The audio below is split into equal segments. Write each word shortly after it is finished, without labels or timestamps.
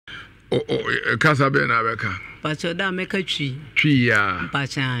kasa be na beka pacho da meka twi ya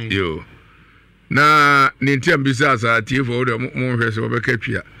pacha yo na nintiam bisa sa tiefo de mo hwese obeka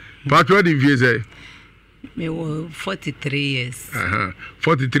twi ya pacho di vie say me wo 43 years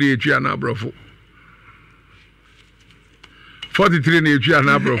 43 twi na brofo 43 na twi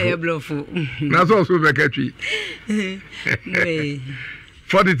na brofo na so beka twi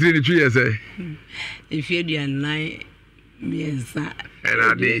 43 ni twi ya say if you do 9 miensa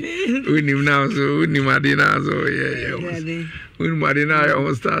Ade unim now so unim adina so yeah unim adina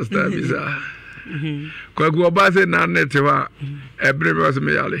yo star bisa kwagu oba se na net wa ebre be so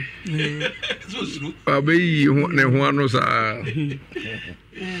me yale so suru abeyi ne ho anu sa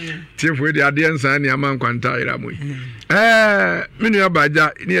tiefo de ade nsan ne aman kwanta ira mu menu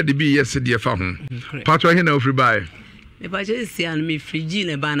abaja ne de bi yes de fa ho patwa he na ofri bai me ba je si an me frigi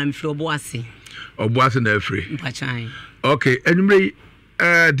ne ba na me fri oboase na afri mpachan okay enumre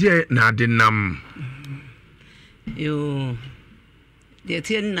dia na de nam yo dia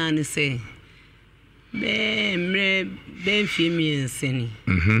tie na ne se be mfi mi enseni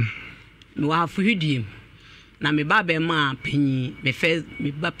me wa fu hidiem na me ba be ma panyi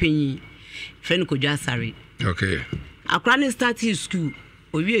me ba panyi fen ko jasare okay akra ne start school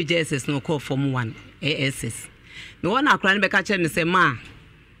owie JSS no call form 1 ASS me wona akra ne be ka che ne se ma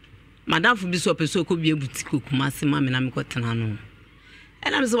madam fu bi so peso ko bi boutique kuma se ma me na me ko tena no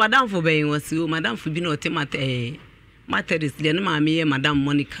ena me so madam fu be wasi o madam fu bi na otemata Materis le no maame ye Madam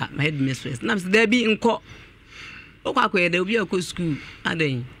Monica my headmistress na there be nko okwa there be a school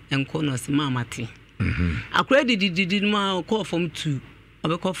adan enko no se mama te akura didi ma call form 2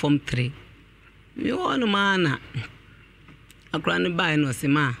 obe call form 3 me wonu mana akura ne bai no se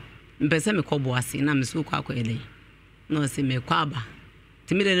ma mpese me kobo ase na me so kwa there no se me kwaba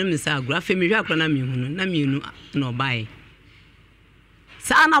timi de no me sa agura fe me hwa akura na me hunu na me nu no bai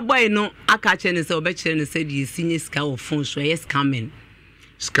Sana boy no aka che ne se obekire ne se di sinye ska o phone so yes scamming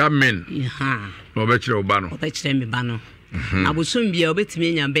no obekire oba no obekire me ba no abusum bia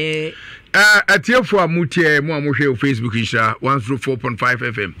obetimi nya be atiefo amutie mo amohwe Facebook insha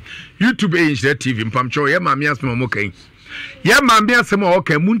 104.5 FM YouTube insha TV mpamcho ye maami asema mo kan ye maami asema o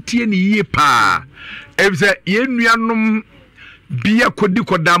kan muntie ne yie pa ebise ye nuanom bia kodi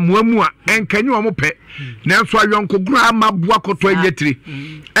koda moamu a enkanyi wo mo pe nanso ayonko gura maboa koto anyetiri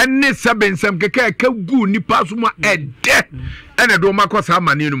enne sebensem keke ka gu nipa so ma ede ene do makosa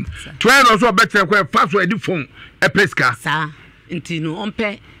amane num to no so betre kwa faso edi phone epeska sa ntino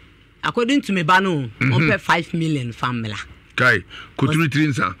ompe according to me ba no ompe 5 million family kai kuturu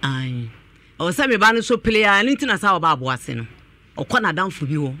trinsa ai o se me ba no so player ntina sa oba aboase no okona danfo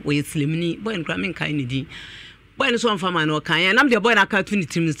bi wo we slimni boy nkra men kai ni di boy no so mfama no kan nam de boy na ka tuni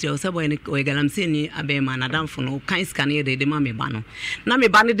team still say boy no we galam se ni abema na danfo no kan scan ye de ma me ba no na me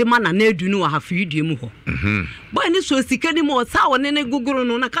ba ne de ma na edu no ha fiidie mu ho boy ni so sika ni mo sa woni ne guguru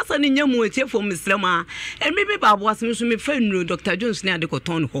no na kasa ni nyamu etie fo muslima me be ba boas me so me fa nuru Dr. Jones ni ade ko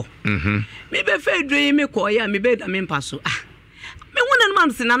ton ho me be fa edu me ko ya me be da me mpaso me wona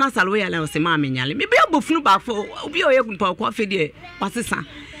man se nana salwe ya le se ma me nyale me be abofunu ba fo obi o ye kunpa ko afedie wasesa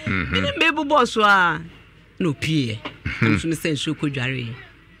me ne be bo boss a no pie so me sensu ko dware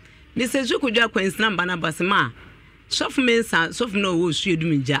me sensu ko dwa kwensina mba na basema sof mensa sof no wo su edu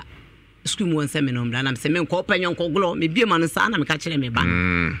minja school mu wonse me no mla na me se me ko panyon ko glo me bie ma no sa na me ka kire me ba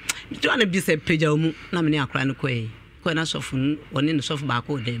me to na bi se peja mu na me ne akra no ko na sof woni no sof ba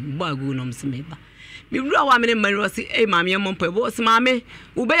ko de bo agu no me se me ba me wura wa me ne mari osi maame mo mpo bo osi maame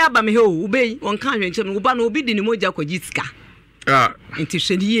wo be ya ba me he wo be won kan hwenche me wo ba no obi di ni moja ko jiska enti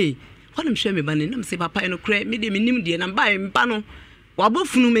hwediye honum hwe me ba ne nam se papa no kra me de me nim de na ba me ba no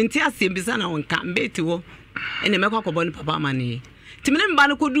wabofunu me nti ase bisa na won ka mbeti wo ene me kwa kobo ni papa ma ne ti me ba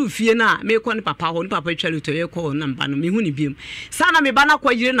no kodu fie na me ko ni papa ho ni papa twale to ye ko na ba no me hu ni biem sa na me ba na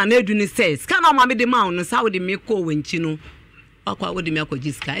kwa yire na edu ni says ka na ma me de ma no sa wo de me ko wanchi no akwa wo de me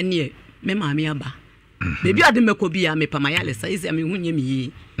akojiska ene me ma me aba Baby ade meko bia me pama yale sa isi ame hunye mi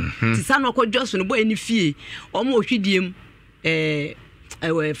yi ti sa no ko joso no boy ni fie o mo hwidiem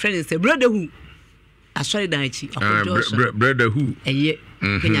friend say brother who asori dan chi o joso brother who eye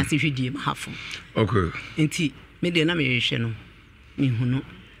kenya si hwidiem hafo okay enti me de na me hwehwe no me hunu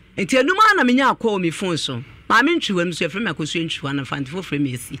enti enuma na me nya akọ me phone so ma me ntwiwa me so frame akoso ntwiwa na fantifo frame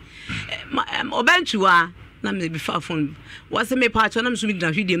esi obentwiwa na me before phone was me patch na me so me na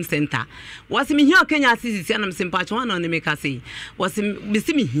hwidiem center was me hia Kenya CCC na me sim patch one na me ka say was me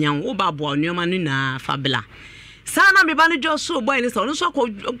sim hia wo ba bo onwoma no na fabla sana me ba no jo so boy ni so ko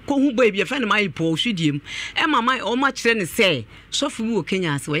hu boy bi friend my po hwidiem e mama o ma kire ne say so fu wo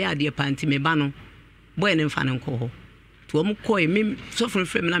Kenya se wo ya de panti me ba no boy ne mfa ne nko ho to am koi me sofo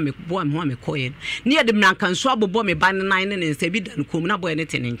frame na me boa me ho me koi ne ye de mrankanso abobo me ban nan ne nse bi dan kom na boy ne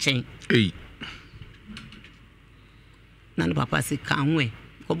te ne nchen na no papa se kanwe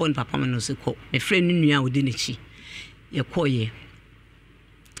ko bon papa me no se ko me frɛ no nua odi ne chi ye koi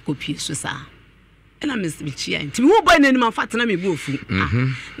ko pie so sa ena me chi ya nti me ho boy ne ma fatena me bu ofu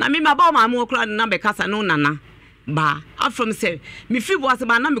na me ma ba ma mo kra na be kasa no nana ba afrom say me fi bo ase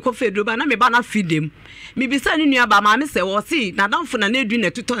ba na me ko fedro ba na me ba na fidem me bisa ni nua ba ma me say wo si na danfo na edu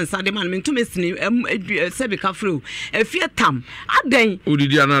na tuto nsa de man me ntu mesini se be ka fro afie tam adan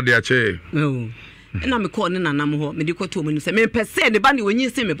odidi ana de ache na me ko ne nana mo ho me di ko to mo ni say me pese ne ba ne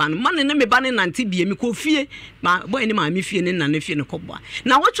onyi se me ba no man ne me ba ne nante bie me ko fie ma boy ne ma me fie ne nana fie ne ko boa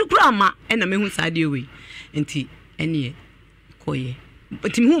na wo twukura ma na me hu sa de we enti ene koye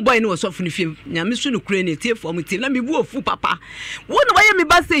but me who boy no so funu fie nya me su no kure ne tie fo mo tie na me bu ofu papa wo no waye me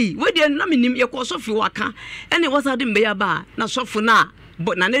ba sei we de na me nim ye ko so fie waka ene wo sa de mbe ya ba na so fu na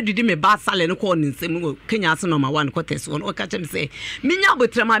but na ne didi me ba sale no ko ni nsem Kenya so number 1 ko test on o ka chem say me nya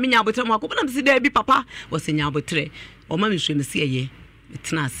abotrema ko na me si da bi papa wo se nya abotre o ma me hwe me se ye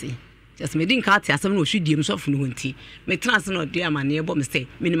tena ase just me din ka ate asem no hwedie me so fu no honti me tena ase no de amane e bo me say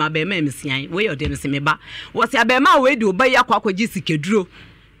me ni ma ba ma me sian we yo de me se me ba wo se ba ma we de oba yi akwakoji sikeduro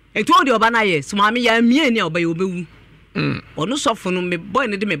enti o de oba na ye so ma me ya mie ni oba yi obewu ono so fu no me boy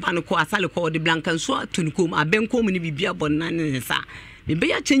ne de me ba no ko asale ko de blankan so atunikom abenkom ni bibia bonnan ne sa me be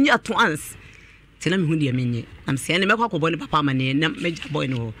ya chenyi at once tena me hu de menye am se ne me kwa kobo ne papa ma ne na me ja boy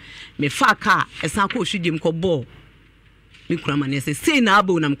no me fa ka esan ko hwedie me ko bo me kura ma ne se na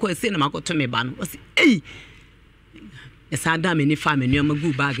abo na me ko se na makoto me ba no o se esa da me ni fa me nua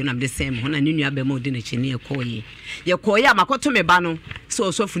magu bag na me de sem ho na ni nua be mo de na chini ye koye makoto me ba no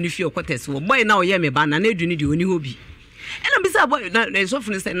so fu ni fi okotes wo boy na o ye me ba na edu ni de oni hobi ena bisa boy na so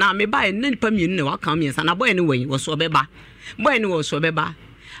fu ni se na me ba na nipa mi ne wa kan mi sa na boy ni wen wo so be ba boy ni wo so be ba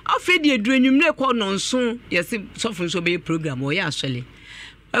afedi edu enwumre ko no nso ye se so fu so be program o ya asole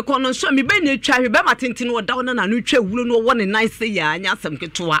ko no nso me be na twa hwe be matenten wo da na no twa wuro no wo ne nice ya anya asem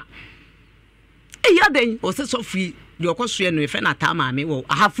ketoa ya den o se so fu yo koso ye no efe na ta maame wo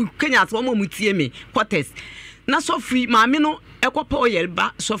ahafu Kenya so mo mutie me quarters na so free maame no ekopa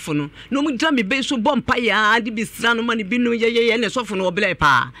oyelba so fu no no mu dra me be so bompa ya adi bisra no mani bi no ye ne so fu no obele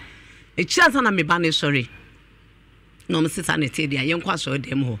pa e chiasa na me ba ne sorry no me sisa ne te dia ye nkwa so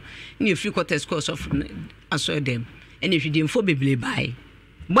dem ho ni free quarters ko so fu aso dem ene hwidi mfo bebele bai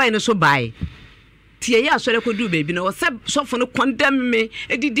boy no so bai tie ya so le ko du baby no se so fu no condemn me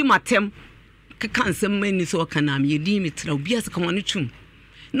edidi matem kansem mani so kana me di me tra obi asa kan woni tum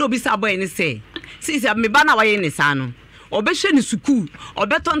no bi sa boy ni say sisi me ba na waye ni sa no obehwe ni suku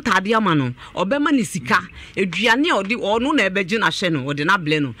obeto ntade ama no obema ni sika eduane odi onu na ebeje na hye no odi na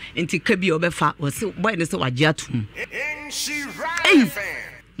ble no enti ka bi obefa wose boy ni say waje atum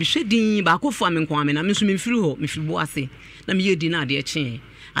bi shedin ba ko fu ame nko ame na me so me mfiri ho me firi bo ase na me yedi na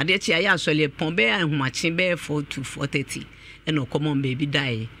ade chi aya asole pon be ahomache be 4 to 4:30 eno common baby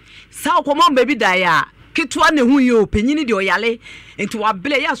die sa common baby die a kitwa ne hu yo penyini de oyale enti wa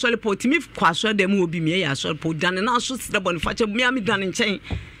ble ya asole po timi kwaso dem obi me ya asole po dan na so sida boniface me am dan nchen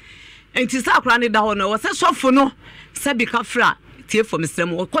enti sa akra ne da ho no wo se sofo no se bi ka fra tie fo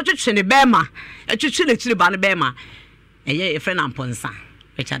mesrem wo kwotwetwe ne bema etwetwe ne chiri ba ne bema eye e fre na mponsa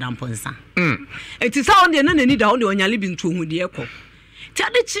e cha da mponsa enti sa on de na nani da ho de onyale bi ntu hu de ekọ ti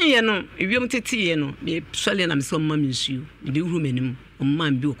ade chiye no ewiom tetiye no me sole na me so mma mensuo de huru manim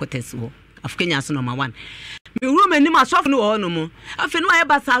mma mbi okotese ho Kenya so number 1 me huru manim asof no ho no mo afi no aye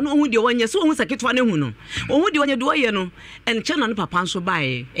basa no hu de wonye so hu saketwa ne hu no hu de wonye de woye no en chena no papa nso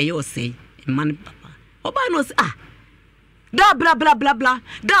bae eye osei man papa oba no da bla bla bla bla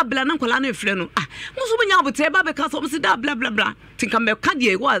da bla na nkola na efre no muso bunya abote ba be ka so musi da bla bla bla tinka me ka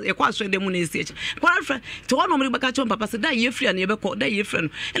de e kwa so de mu na esi echi kwa efre to wono mo be ka chon papa se da ye efre na ye be ko da ye efre no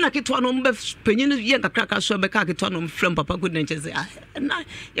e na ketwa no mo be penyin ye nkakra ka so be ka ketwa no frem papa good na ncheze na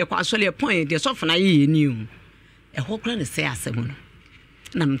ye kwa so le point de so fona ye ni e ho kra ne se asem no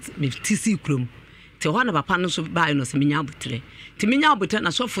na me tisi krom te ho na papa no so ba no se menya abotre ti menya abotre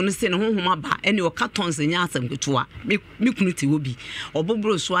na so fo no se ne honhoma ba ene o cartons nya asem ketwa me kunu ti wobi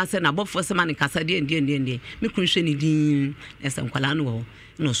obobro so ase na bofo se man kasa de me kunu hwe ni din esem kwala no ho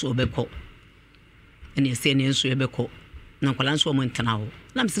no so obekọ ene se ne so ebekọ na kwala so mo ntana ho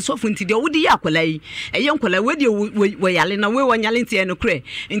na me se so fo nti de wodi ya kwala yi eye nkwala we de we yale na we wanyale nti eno kre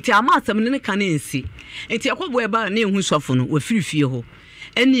nti ama asem ne ka na ensi nti akobo e ba na ehu so fo no we firifie ho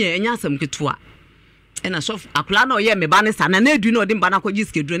ene enya asem ketwa ena sof akula na oye me ba ne sa na edu na odi mba na kwaji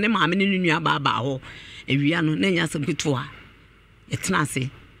skeduro ne maame ne nua ba ho ewia no na nya asem ketoa etena ase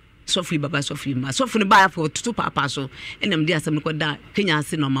sofri baba sofri ma sofri ba for tutu papa so enam di asem ko da Kenya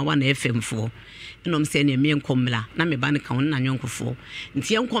ase no ma 1 FM fo enom se ne me nkomla na me ba ne kan na nyonkofo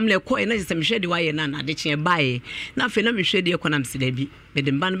nti enkomla ko e na se me hwede waye na ade kye bae na fe na me hwede ko na me se da bi me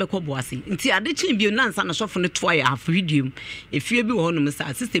de mba no be ko boase nti ade kye bi na nsa na sofri ne toy half video efie bi wo no me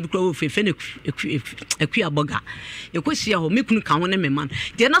sa sister bi ko wo fe ne ekua boga e ko hia ho me kunu kan ho ne me man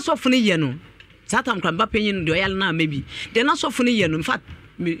de na sofri ne ye no satam kramba penyin do yal na mebi de na sofo ne ye no in fact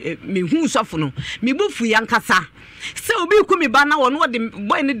me hu sofo no me bufu yankasa se obi ku me ba na wo no de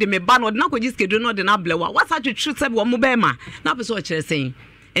boy ne de me ba no de na ko giskedo no de na blewa wasa twetwe se wo mo be ma na pe so kire sen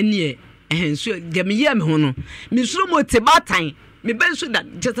enie enso de me ye me ho no me suro mo te batan me ben so da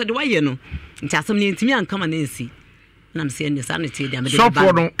just de wa ye no nti asem ne ntimi ankama na ensi na me se enie sa ne te de me de ba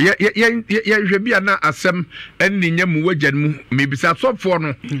sofo no ye hwe bia na asem enne nyam wagyan mu me bisa sofo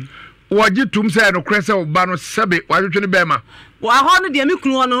no waji tum say no krese oba no sebe wahwetwe ne bema wa ho no de me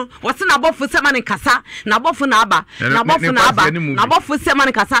kunu no wo se na bofo sema ne kasa na bofo na aba na bofo na aba na bofo sema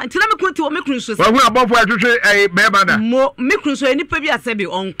ne kasa nti na me kunu ti wo me kunu so wa hu abofo ahwetwe bema da mo me kunu so enipa bi asebe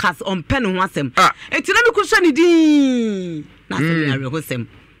on kas on pen ho asem nti na me kunu so ne din na se ya re ho sem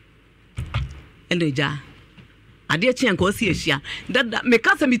endeja ade chi anka o si ehia dada me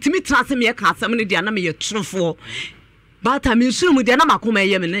kasa mitimi trase me ka asem ne dia na me ye trofo bata mi nsuru de na makoma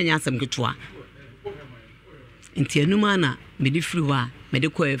ye me na nya asem ketwa nti enuma na me di free wa me de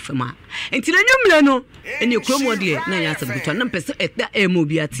ko efema nti na nwumle no eni kromo de na nya asem ketwa na mpese eta emo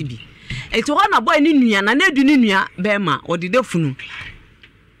bi atibi enti ho na boy ni nua na edu ni nua be ma odide funu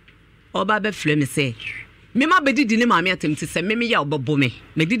oba be fle me se me ma be didi ni maami atem ti se me ya obobo me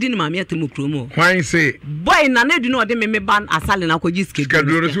didi ni maami atem kromo kwan se boy na edu no de me ban asale na ko giske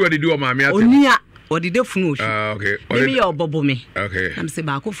kaduro so de di o maami atem onia odide funu ofi okay me ya obobo me okay am se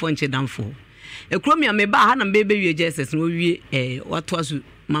ba ko fo nche danfo ekromia me ba ha na me be wie Jesus no wie wato asu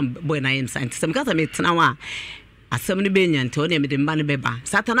mam boy na yem science sem kasa me tena wa asem ne be nyante o ne me de mba ne be ba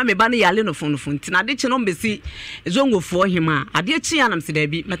satana me ba ne yale no funu fun tina de chi no mbesi ezongofo hima ade chi ya nam se da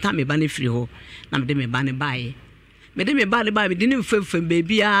bi meta me ba ne firi ho na me de me ba ne bae me de me ba ne ba me de ne mfefem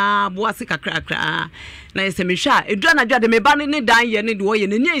baby a boase kakra na yese me hwa edu na dwa de me ba ne dan ye ne de wo ye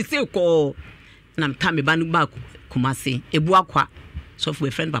ne nya ise ko na mta me ba ne ba kumase ebu akwa so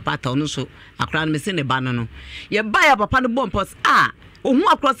for friend papa ta ono so akra no me se ne ba no ye ba ya papa no bompos ohun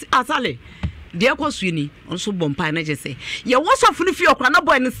across asale de ekosuni on so bompa na jese ye wo so funu fi okra na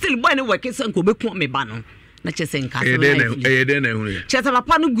boy no still boy no work se nko beku me ba no na chese nka so de na ehunu chese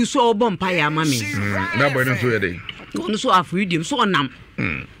papa no gu so bompa ya mami na boy no so ye de on so afu idiom so onam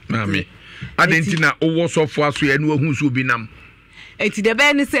mami adentina owo so fo aso ye no ahun so bi nam eti de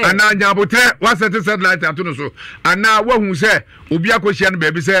be ni se ana nyabote wa set satellite atono so ana wa hu se obi akohia no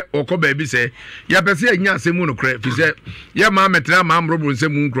baabi se okọ baabi se ya pese anya asemu no kra fi se ya ma metra ma amrobo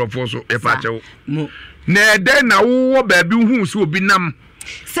nsemu nkrofo so e fa chewo na ede na wo baabi hu se obi nam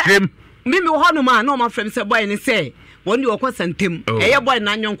se mimi wo hono ma na o ma frem se boy ni se woni okọ santem eye boy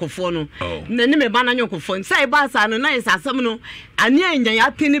na nyonkofo no na ni me ba na nyonkofo sai ba sa no na isa asem no ani anya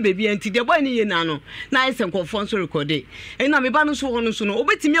ya tini bebi anti de boy ni ye na no na isa nkofo so record e na me ba no so hono so no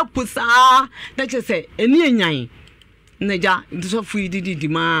obetimi apusa na chese eni anyan na ja so fu didi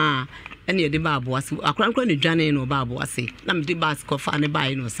ma ene de ba aboase akran ni dwane no ba aboase na me de ba skofa ne ba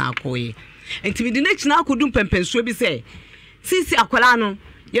no sa koye enti me de na china akodum pempensuo bi se sisi akwala no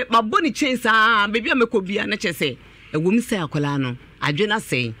ye maboni chensa bebi amekobia na chese ewum se akola no adwena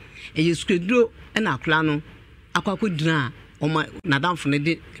sei eye skedro na akola no akwakodina oma nadamfo ne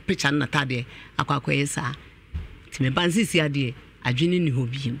de picture na tade akwakoyesa ti me bansisi ade adwene ni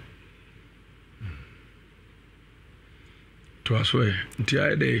hobiem to aso nti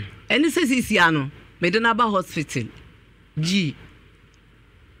ade eni se sisi ano me de na ba hospital ji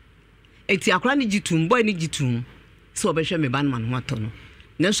eti akola ni jitum boy ni jitum so obehwe me ban man ho atono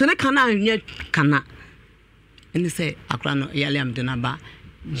na so ne kana anya kana eni se akra no yale am de na ba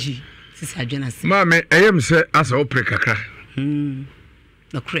ji sisi adwena se mame eyem se asa opre kakra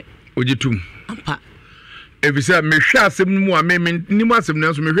na kre ojitum ampa ebisa me hwa asem mu a me nimu asem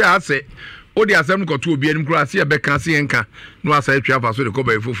na so me hwa ase odi asem ko to obi anim kura ase e be ka ase enka no asa etwa afa so de ko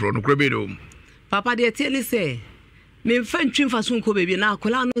ba efoforo no kra be do papa de tie ni se me mfa ntwi mfa so nko bebi na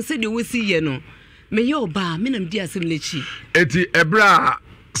akola no se de wosi ye no me ye oba me nam di asem lechi eti ebra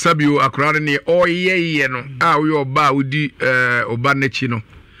sabio akra ne oyeye no a wo ye oba odi oba nechi no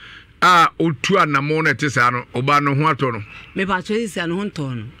otu anamo na tesa no oba no ho ato no me ba cho isi anu ho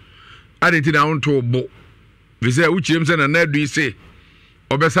nto no adeti na ho nto bo vise uchiem se na nadu ise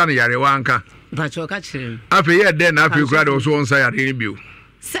obesa na yare wanka ba cho ka chirem afi ye de na afi kura de so onsa yare ni bio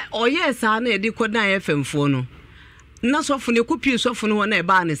se oye sa na edi ko dan efemfo no na sɔfo ne kopie sɔfo no na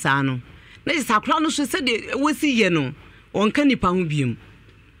eba ne saa no na sakra no so sɛ de wosi ye no onka nipa ho biem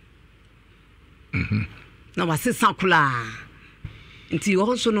na wase sakula nti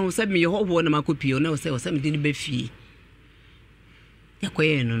wo so no sɛ me ho ho na makopie na wo sɛ me de ne ba fie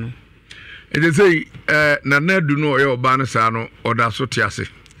yakoye no it is say na du no ye oba no saa no oda so te ase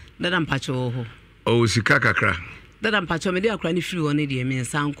dada mpacho ho o sika kakra dada mpacho me de akra ne firi wo ne de me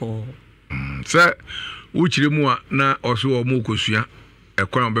nsanko sɛ wuchire mu a na oso o mu kosua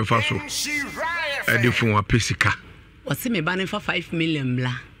ekwan obefa so de fun wa pesika wase me ba ne fa 5 million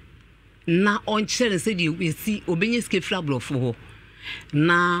bla na on chere se de wesi obenye ske fira blofo ho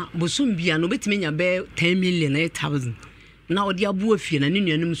na bosum bia no betime nya be 10 million 8000 na odi abu afie na ne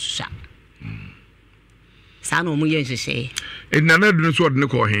nuanum susha sa no mu ye nhyehyɛ nana du no so ɔde ne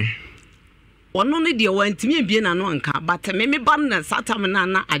kɔ he ono ne de wantimi abie na no anka but me ba na satam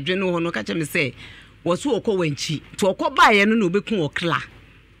na adwene ho no ka kyɛ me sɛ wɔso okɔ wanchi to okɔ baaye no na obeku okla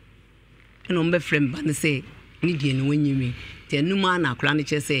ɛna mbe frem ba ne sɛ ne die ne wanyimi te anuma na akra ne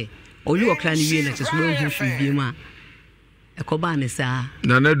kyɛ sɛ oyi okla ne wie na kyɛ so wanhu hwi bie ma ɛkɔ ba ne saa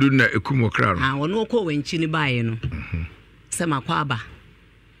nana du na ekum okra no ono okɔ wanchi ne baaye no sɛ makɔ aba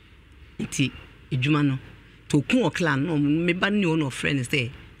nti edwuma no to ku okla no me ba ne ono friend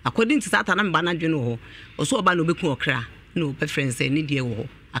say according to satan na me ba na dwene ho oso oba no beku okra no be friend say ne die wo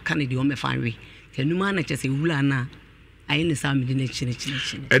aka ne die o me fanwe tenuma na kyese wula na ayi ne sa me de na chine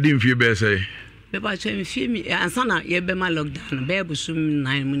edi mfie be say be ba che me fie mi ansa na ye be ma lockdown be busum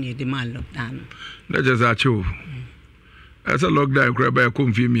 9 mu ne de ma lockdown na just a chu as a lockdown kra ba ko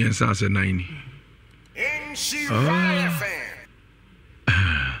mfie mi ansa se 9 ni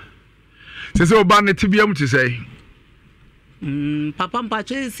se oba ne tibiam ti say papa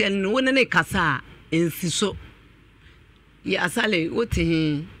mpacho se no wona ne kasa ensiso ya asale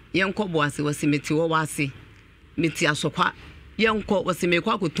wote yenko ase wase meti wo wase meti asokwa yenko wase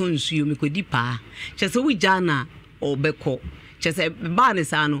mekwa koton nsuo mekodi pa kyese wujana obekọ kyese ba ne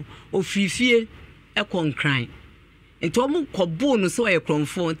sa no ofifie ekonkran ento mo kobo no so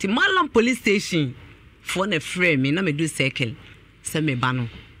ekromfo nti Malam police station for na frame me na me do circle se me ba no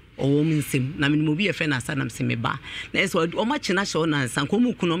owo nsem na me mo bi e fe na asa na se me ba na eso o ma china show na sanko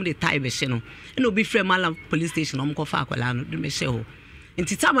mu kunom de tie be hye no na obi frame Malam police station o mo ko fa akwala no do me hye ho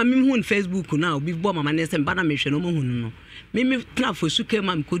nti tama me hu on Facebook na obi bo mama na se me ba na me hwe no mo hu no me tna fo suke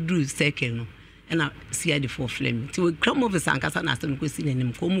ma me ko do circle no na see the for flame ti we come over sankasa na asem ko si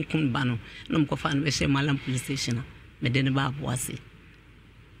nanim ko mu kun ba no na mo ko fa no be hye Malam police station me de ne ba aboase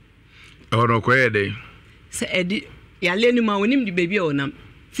ono ko yede se edi ya leni ma wonim di baby onam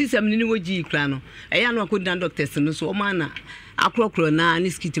sisem ni woji kra no eya no akodan doctors no so o ma na akrokro na ni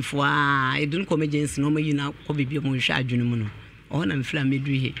skitifo a edun ko emergency no ma yi na ko baby mo hwa adwunu mu no o na me fla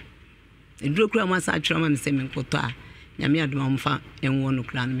medu he eduro kra ma sa atwera ma me se me nkoto a nyame adoma mfa enwo no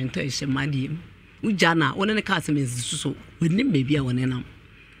kra no me nto ehye madie uja na wona ne ka se me suso wonim baby a wona nam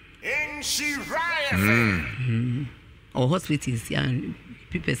o hospitals ya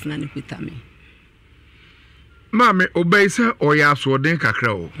people na ne pita me Mame obey say oya soden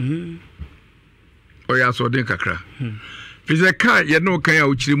kakra o. Oya soden kakra. Fize kan ye no kan ya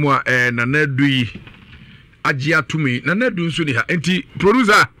uchiri mu a na na du yi agi atumi na na du nso ni ha. Enti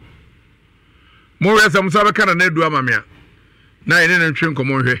producer mo we sam sabe kan na du amame a. Na ene na ntwe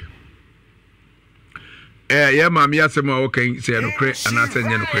nkomo hwe. Ye mame ya sem a o kan say no kre ana say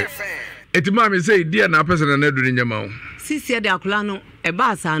nye no kre. Eti mame say dia na person na du ni nyama o. Sisi de akula no e ba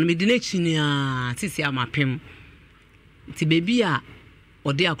asa no me di na chini a sisi amapem. Ti baby a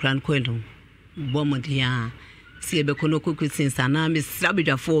odi akura nko eno bomodi a si ebe kono kokusin sana me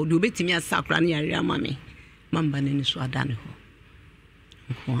srabedwafo de obetimi asakura ne yare amame mamba ne ni so adane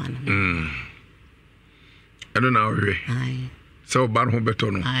ho ana eno na owe ai so ban ho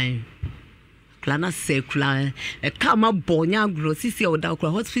beto no ai klana sekula e kama bonya agro sisi oda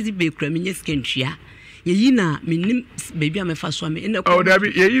akura hospital be kura menye skentria yeyi na menim baby amefa so ame ene o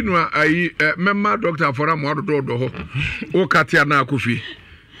dabi yeyi no ayi memma doctor for am odo do ho o katia na akofi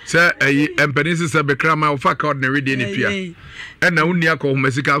se ayi empenisi se bekra ma ofa ka ordinary dey ni pia ena unni akọ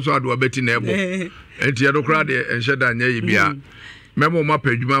masika so ado abeti na ebo enti edo kra de enheda nya yi bia memo ma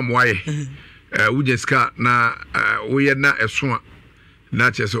padwuma mo aye ujeska na woye na eso a na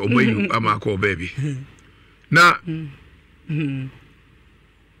chese omayu amako baby na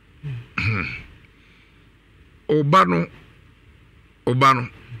obano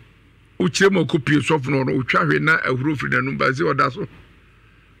uchire mo kopie sofu no utwahwe na ahuro firi na numbazi odaso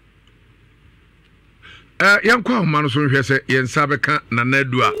yankwa ahoma no so nhwe se yensa beka na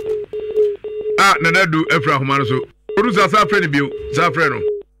nadu a na nadu afra ahoma no so orusa safre ne bio safre no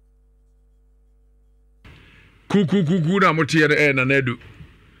kuku na motie na nadu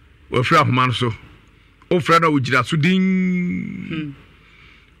wafra homan so ofra na ogira so din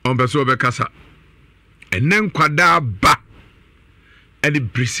on beso be kasa enen kwada ba edi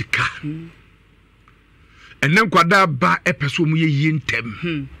brisika enen kwada ba epeso mu ye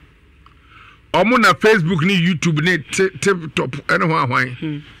ntem omo na Facebook ni YouTube ni TikTok ene ho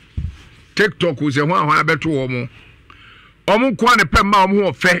ahwan TikTok wo se ho ahwan abeto wo mo omo kwa ne pemma omo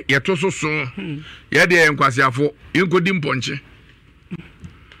ho fe yeto soso ye de enkwasiafo yinkodi mponche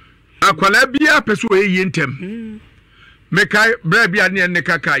akwala bia peso ye ntem mekai bra bia ne ne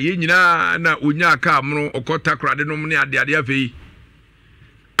kaka ye nyina na onya aka amro okota krade no ne ade afei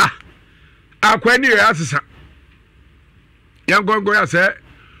akwani ya asesa yangongo ya se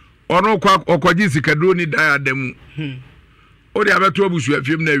ono kwa okoji sikadro ni da adamu o de abeto abusu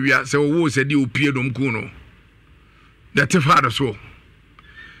afiem na wia se wo se de opie dom ku no da te fa so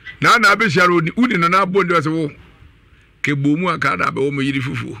na abesharo ni udi na abonde se wo ke bomu aka da be wo me yiri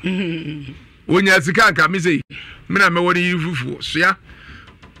fufu onya sika aka me sei me na me wo yiri fufu so ya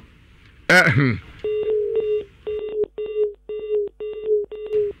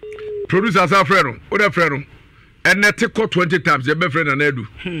producer sa freno o da freno ene te ko 20 times ye be freno na edu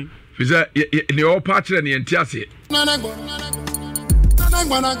fiza ni o partner ni entiase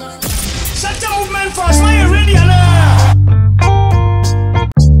Shut your movement first, why you ready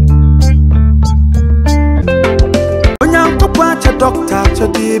Onyankopacha doctor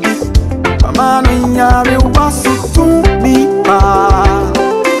chadibi mama no nyare wasu mi pa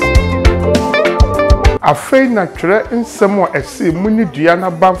afei na twere nsem a ese muni dua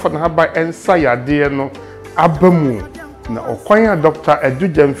na banfa na haba ensa yade no abamu na okwan a doctor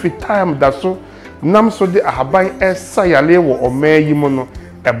Edujamfi time da so nam so de ahaban esa yale wo omayi mu no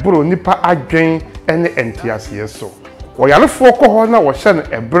ebro nipa adwen ene entiase so wo yalefo ko na wo hye no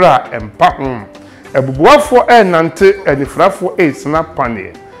ebra empa hom ebubuafo enante enifrafo esna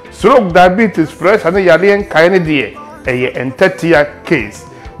pane stroke diabetes pressure ne yale enkae ne de eye entatia case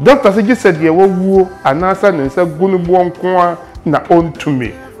doctor said ye wo anasa ne nsa gunu bo nko na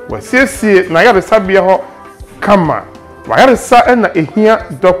ontumi wasiesie na yare sabia ho kama wayare sa na ehia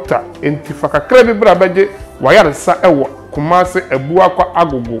doctor entifaka kra bi bra baje wayare sa ewo kumase ebu akwa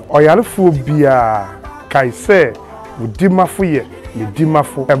agogo oyarefo bia kaise udimafo ye ne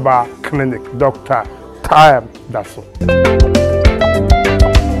dimafo eba clinic doctor time daso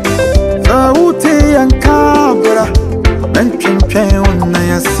Uti yankabra mentwentwen wona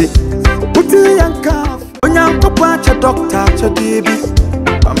yasi uti yankaf onyankopacha doctor chadibi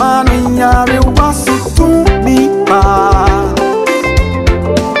mama no nyare wasu mi pa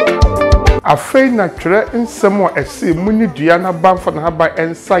afei na twere nsem a ese muni dua na banfa na haba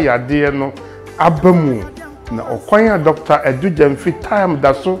ensa yade no abamu na okwan a doctor Edujamfi time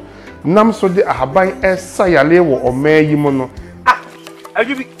da so nam so de ahaban esa yale wo omayi mu no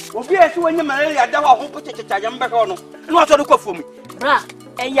ajubi obi esi wonye malaria da ho pochechecha yamba ka no no so de kwafomi bra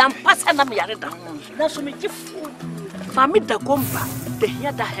yampa sana me yare da na so me gifu mami da gomba de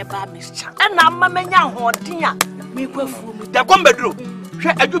hia da heba mischa na amma menya hoden a me kwafomi da gomba duro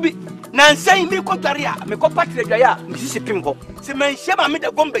hwe ajubi na nsan mi kwatare a me kopatre dwa ya mi sisi pim ho se man hye ma me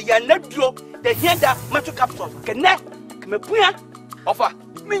da gomba ya na duro de hia da mato capsule kene me puya ofa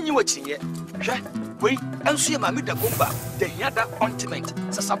menyi wachiye hwe wei enso ye ma me da gomba de hia da ointment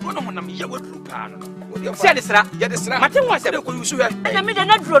sasabo no honam ye waduru pa no se de sra ye de sra matin wa se de ko yusu hwe na me de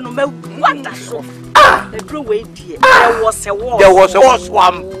na duro no ma wanda so the duro we die there was a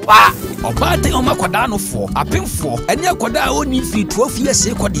wampa Obade omakwada no fo apemfo ene akwada oni fi 12 years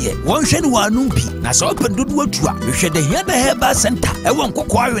ekode won hwe ni wanu bi na so pendodo atua hwe de hia da heba center e won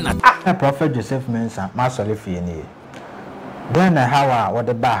kokko awe na Prophet Joseph Mensah masole fie ni then how what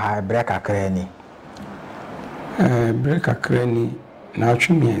the ba break akra ni break akra ni na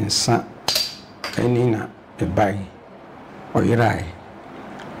atwemi ensa eni na ebai oyirai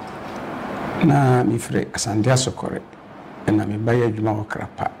na mi fre asandia sokore na mi baye adwuma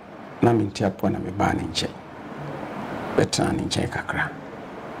okrapa na mi ntiapo na mi ba ne nche betra ne nche kakra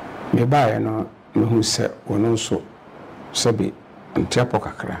mi baye no me hu se wono so sabi ntiapo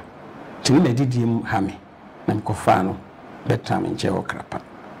kakra tini na didi mu ha me na mi kofa no betra me nche okrapa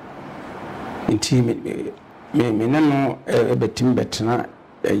nti me nano ebetim betna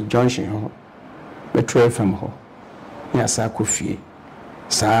junction ho betro fm ho ya sa kofie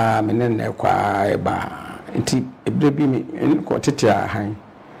sa me nene kwa eba nti ebre bi me ko tete a han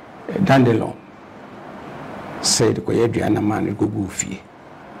dandelion said ko yedua na man ko gufie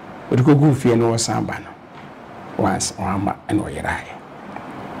o ko gufie no wasamba no was oamba eno yerae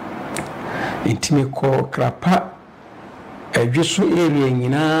nti me ko krapa adweso area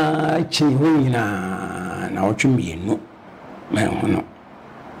nyina chi ho nyina na otwe mienu ma ho no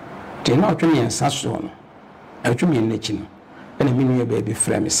te na otwe miensa so no otwe mienu chi no ena mi nua ba bi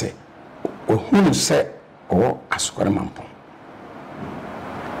fra me se ohunu se o asokore mampo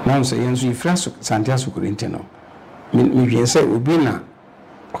na so yenso ifra so santia sokore nteno mi hwie se obi na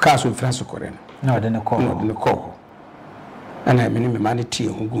o ka so ifra sokore no na ode ne ko ana me me ma ne tie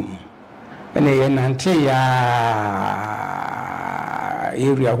hugum ene ye nante ya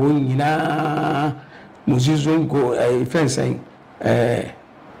area ho nyina muzizongo fence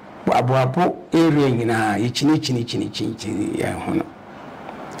abo area nyina yichini ya hono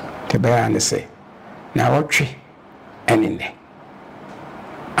tebea ne se na wotwe enene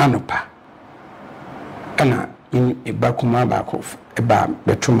anopa ana in ibakuma ba ko ba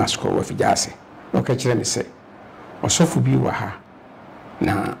betuma sko wa fijase o ka kire me se osofu bi wa ha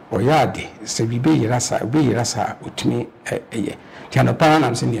na oyade se bi be yirasa otumi eye tiano pa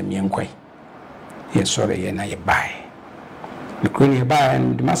na mse ne mienkwai ye sore ye na ye bae nikoni ye bae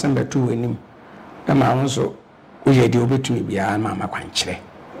ndi masembe tu enim na ma wonso oye de obetumi bia ma makwankyere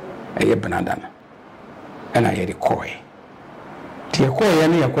eye benadana ana ye de koe tie koe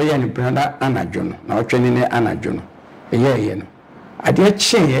ne ye koye ne benada anadwo no na otwene ne anadwo no eye no ade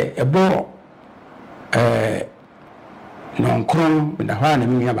cheye ebo nonkron na hwa na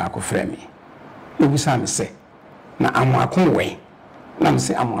mi ba ko frɛ me obusa me se na amwako we na me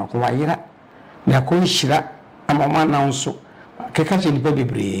se amwako wa yira na ko nhira amama na nso keka che nipa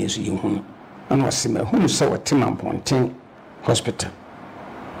bebre so yehunu na wasema hunu se wotima ponten hospital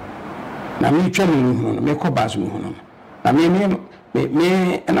na mi twa me hunu me ko bazo me hunu na me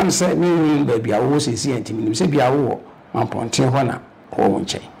na me se me ba bia wo se si antimi me se bia wo ponten ho na wo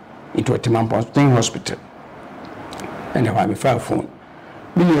nche into wotima ponten hospital and I have a phone.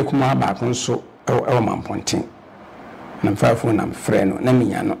 Me kuma ba kon so e mamponten. Na fa phone na friend na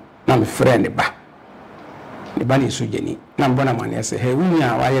minyano na me friend ba. Ne ba ne so jeni. Na mbona mane se he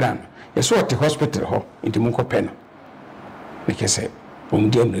wunya wa yira no. Ye so te hospital ho nti mu ko pe no. Me kese om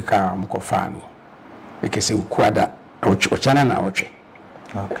di America mu ko fa no. Me kese ukuada o chana na otwe.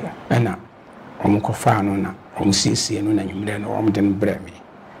 Okay. Ena om ko fa no na om siesie no na nwumre no om den bremi.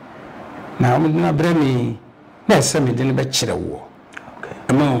 Na om den bremi na se me den be kire wo okay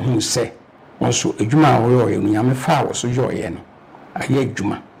ama hu se wonso adwuma wo yo nyame fa wo so yo ye no aye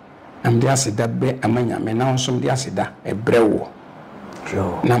adwuma am dia se da be amanya me na wonso dia se da ebre wo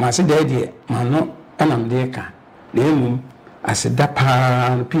jo na ma se da die ma no ana me de ka na emu ase da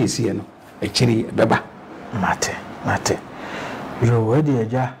pa pc ye no e kire beba mate jo we de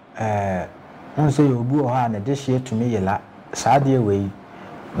ja wonso yo bu o ha na de hye tumi yela saa de we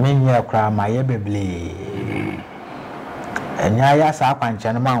menya kra ma ye beble enya ya sa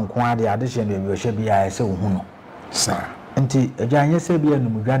kwanche no ma nko ade hye no bi o hye bia se wo hu no sa nti eja anye se bia no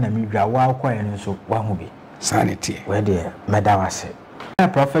mudwa na midwa wa akwa no so wa hu bi sanity we de meda wase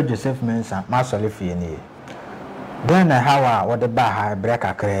Prophet Joseph Mensah ma sole fie ni den na hawa wo de ba ha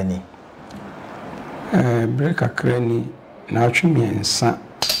breka kra ni breka kra ni na atwemi ensa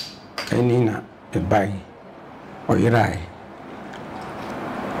eni na ebai oyirai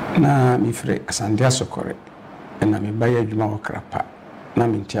na mi fre asande asokore na mi baye adwuma wo krapa na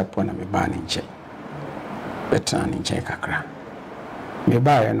mi ntiapo na mi ba ne nche betra ne nche kakra mi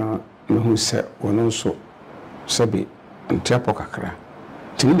baye no mi hu se wono so sabi ntiapo kakra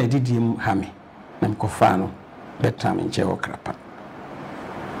tini na didi ha mi na mi kofa no betra mi nche wo krapa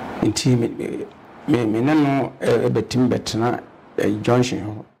nti mi nano betim betna junction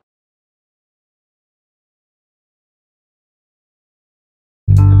ho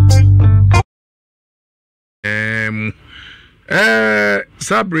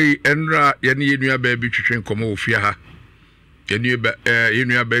Sabri enra yeni yenua ba bi twetwen komo ofia ha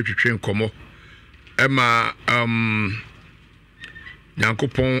yenua ba twetwen komo ema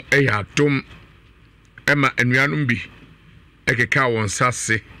Nyankopon eya dom ema enuanum bi ekeka won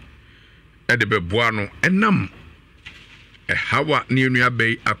sase ede beboa no enam hawa ne yenua ba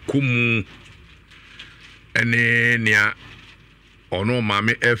akomu ene nia ono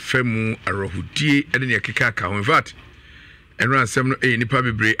mame efemu arahudie ede ne ekeka ka in fact enra nsem no nipa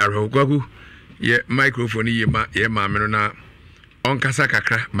bebre arahugwagu ye microphone ye mame no na onkasa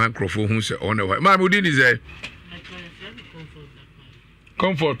kakra microphone hu se on the mame udi ni say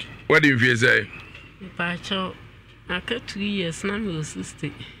comfort what do you feel say pacho aka 2 years na me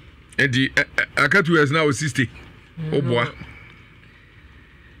 60 edi aka 2 years na 60 oboa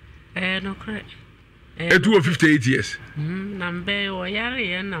no correct etu 58 years na mbe wo yare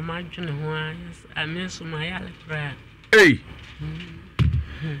ye na madwene ho ameso ma yale pra hey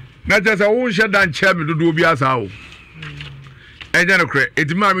na jasa wo sheda nche me dodo obi asa wo enja no kre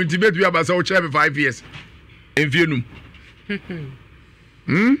eti ma me ntibetu abasa wo che me 5 years enfienum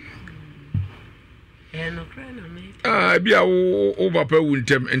no cry na me bia wo papa wu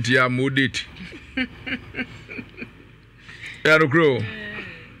ntem enti ya mo date ya no kro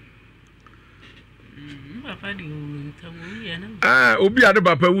papa di wu ntem ya na obi ade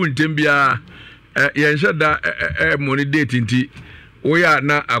papa wu ntem bia ye nhye da mo ni date nti wo ya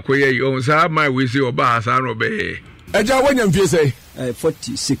na akoye yi on sa my we say oba hasa no be eja wanya mfie sei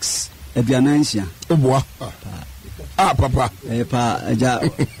 46 aduanansia oboa papa pa eja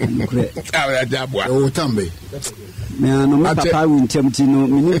nukre eja boa o tambe me no me papa wu ntem ti no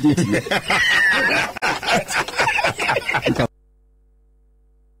me ni date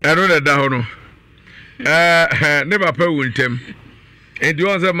ero da ho no ne papa wu ntem enti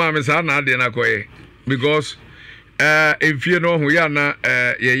on say ma me sa na ade na koye because enfie no ho ya na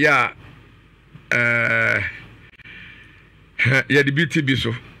ye ya ya di BTB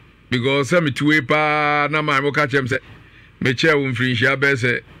so because some two pa na ma mo ka chem se me che wo mfrinhia be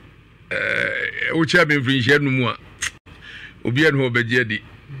se wo che me mfrinhia no mu a obi en ho beje di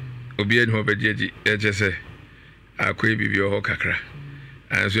e che se akoi bibi ho kakra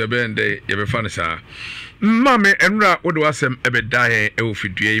anso ye be nde ye be fa ne sa mame enra wo do asem e be da he e wo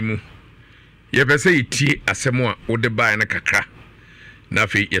fidua yi mu ye be se iti asem a wo de ba na kakra na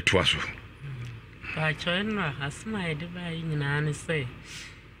fe ye to aso ba choenra asma e de ba yi nyina ne se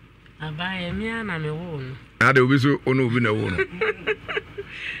abaye mi ana me wo no ade obi so ono obi na wo no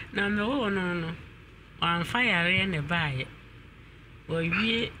na me wo no wan fire ne baye wo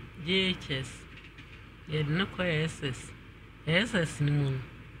wie JHS ye no ko SS ni mun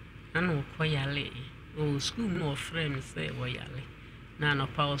ana ko yale o school no friend say wo yale na no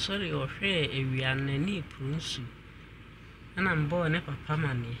pa sorry o hwe ewia na ni prunsu ana mbo ne papa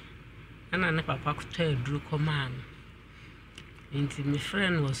mane ana ne papa kuta eduru command inti my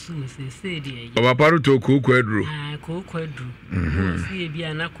friend was so say dey oba paru to koku eduru koku eduru si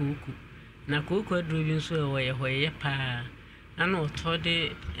bia na koku eduru bi nso wo ye hoye pa ana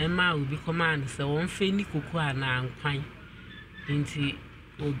otode ema obi command se won fe ni koku ana ankwan inti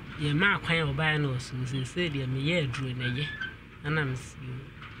ye ma akwan oba na so say dey me ye eduru na ye ana msi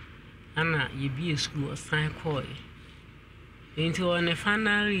ana ye bi school sign call inti one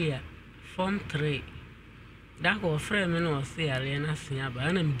final year form 3 da go friend me no say are na sia ba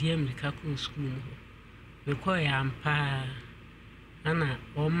ana me die America ko school no me ko ya ampa ana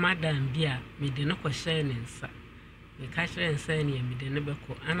o madam bia me de no ko share ne nsa me ka share nsa ne me de ne be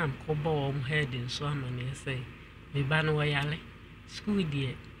ko ana m ko bo o head nso ama ne say me ba no yale school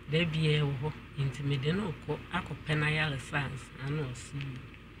die da bia wo inti me de no ko akopɛ na yale science ana o si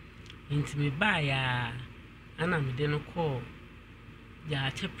inti me ba ya ana me de no ko ya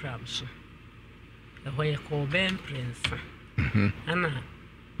chepram so hoye ko ben prince ana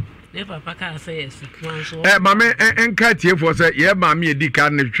ne papa ka say yes so mame enka tie for say ye mame edi ka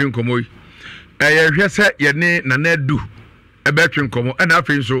ne twin komo yi ye hwe say ye ne nana du e be twin komo na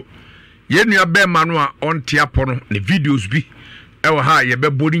afin so ye nua be ma no a onte apo no ne videos bi e wo ha ye be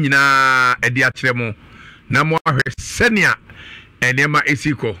bodi nyina e di akire mo na mo ahwe senia enema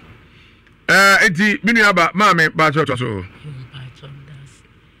esiko enti minua ba mame ba so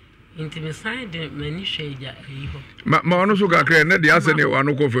inti me side mani sheja eho ma ono so kakre ne dia se ne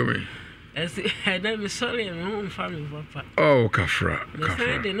wano ko fami esi na me sorry me ho mfa me papa kafra me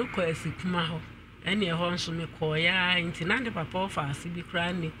side no ko esikuma ho ene ho nso me ko ya inti na de papa ofa asibi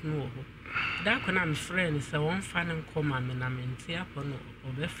kra ne kunu ho da ko na me friend se won fa ne nkoma me na me nti apo no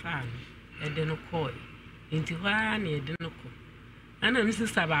obefa no ede no ko inti wa na ede no ko ana me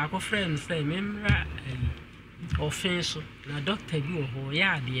sister ba ko friend se me mra offenso na doctor bi wo ho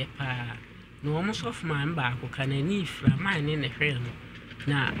ya de pa no almost of man ba ko kanani fra man ne hwe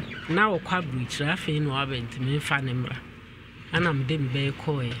no na wo kwa bruchra fe no abent me fa ne mra ana me de be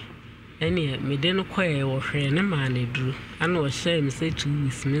ko ene me de no ko wo hwe ne man ne duru ana wo share me say 2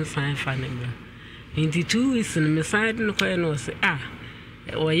 weeks me san fa ne mra into 2 weeks me side no ko no say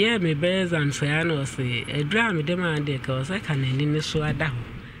wo ye me bezan so ya no say edra me de man de ka wo say kanani ne so ada ho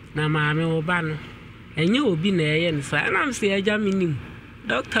na ma me wo ba no enye obi na eye nsa na am se aja minim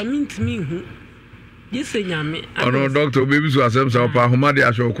doctor mintimi hu yese nyame ono doctor obi so asem sa opa homa de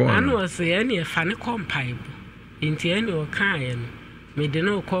asho ko ano se ene e fa ne kompai bo enti ene o kan ye no me de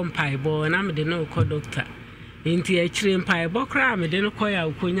no kompai bo na me de no ko doctor enti e kire mpai bo kra me de no ko ya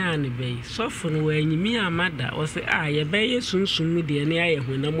ukonya ne be sofo no wanyimi amada o se ye be ye sunsun mu de ne aye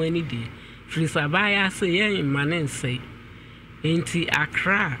hu na mo ani de frisa ba ya se ye manense enti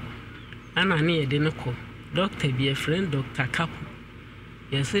akra ana ne yede no ko doctor bi a friend Dr. Kapu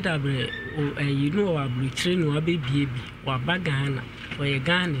ye said abre you know abru kire no abebie bi wa bagana o ye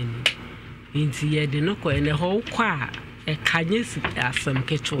Ghana ni nti ye de no ko ene ho kwa e kanye si asem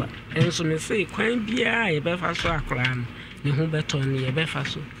ketewa enso me sei kwan bia ye be fa so akra no ne ho beton ne ye be fa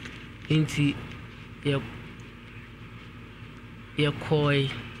so nti ye koi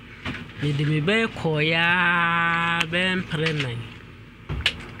me de me be koya ben prenan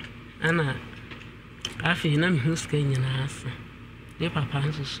ana afi na me huska nyina asa ne papa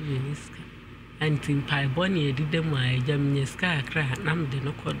nso so niska anti pai boni edide mu ajam nyeska akra na me de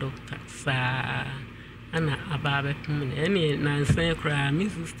no ko doctor sa ana ababe pum ene na nsan kra mi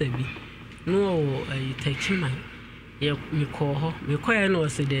sister bi no itachima ye mi ko ho mi ko ye no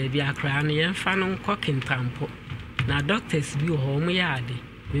se de bi akra no ye mfa no ko kentampo na doctors bi ho mu ya ade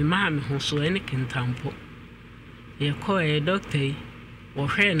mi ma mi ho so ene kentampo ye ko ye doctor wo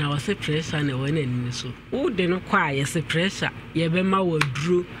hwe na wo se pressure na wona ni so wo de no kwa ye se pressure ye be ma wo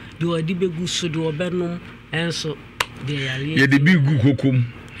duro de odi begu so de obenum enso de yale ye de bi gu kokum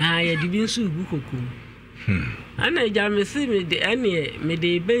ye de bi nso gu kokum ana jamesi me de ene me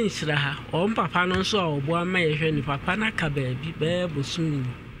de benchra ha o papa no nso a obo ama ye hwe ni papa na ka ba bi be bosumi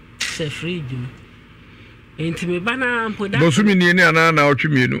se fridge enti me bana ampoda bosumi ni ene ana na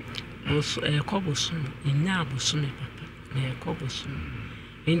otwemienu bos ko bosumi nya bosumi papa na ko bosumi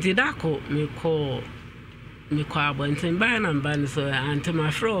enti dako me ko abo enti ba na mba ni so anti ma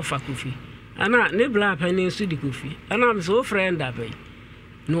fro of akufi ana ne bla pani su di kufi ana me so friend abai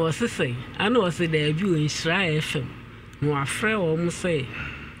no osese ana ose da bi o Israel FM no afre o mu say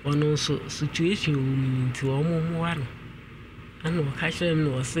ono so situation o mi nti o mu mu ano ana o ka shem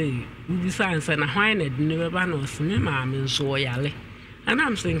no say ubi sansa na hwan na de ne beba no se me ma me nso o yale ana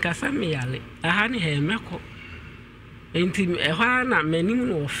am se nkasa me yale aha ne he meko enti ehwa na manim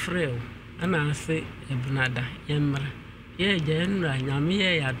no ofre o ana se ebunada yemra ye jenra nyame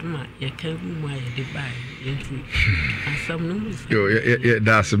ye yadoma ye kan mu ma ye de bai enti asam no mu yo ye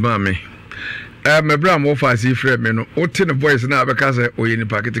das mame me bra mo fa si frɛ me no o te ne voice na abeka se o ye ni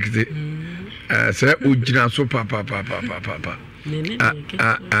paketekete se o gina so pa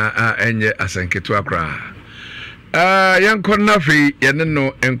enye asanketo akra yankon na fe ye ne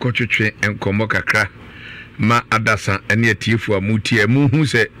no enkotwetwe enkomo kakra ma adasa ene atiefo amutie mu hu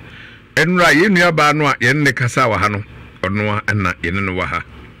se enura ye nua ba no a ye ne kasa wa ha no ono na ye ne no wa ha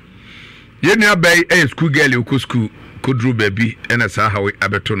ye nua bai school girl uko school kodru baby ena sa hawe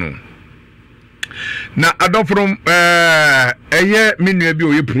abeto no na adofrom eye menua bi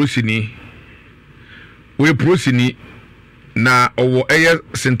o ye prosini na owo eye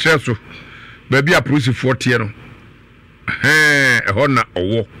sentreso baby a prosi 40 no ho na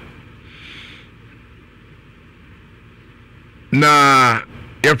owo na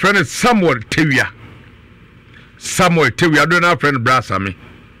your friend Samuel Tewia do na friend Brasami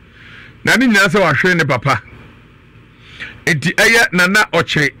na ni nyina se wa hwe ne papa enti eye nana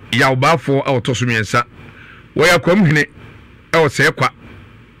oche yawbafo a otosomiensa wo yakwam hene e o se kwa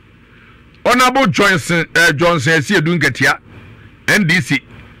Honorable Johnson esi edunketia NDC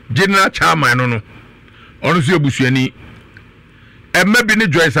General Chairman no onu so ebusuani emma bi ne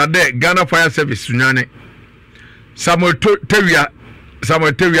Joyce Ade Ghana Fire Service sunyane Samuel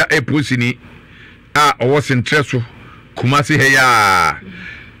Tewia eposini a owo sentreso Kumasi heya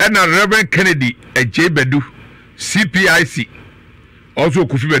ena Reverend Kennedy Bedu CPIC also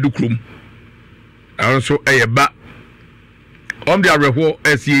Kofi Bedu krum also eyeba on the areho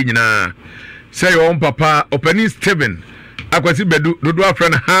esi nyina say on papa opening Steven akwasi Bedu dodo afra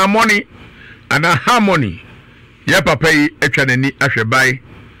Harmony ana Harmony ya papa yi etwa nani ahwebai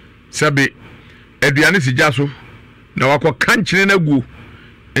sabe aduane sijaso na wako kankyere na gu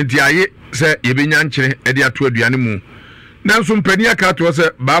enti aye se yebenya nkyere e de ato aduane mu nanso mpani aka to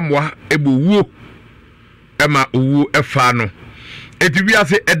se ba moa ebu wuo ema owu efa no eti bia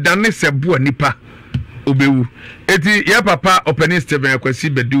se edane se bo nipa obewu eti ya papa opening Steven akwasi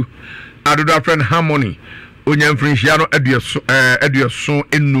Bedu adodo friend Harmony onya mfrinhia no aduaso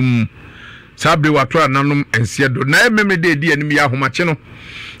enum sabe wato ananom ensiedo na ememe de anim ya homache no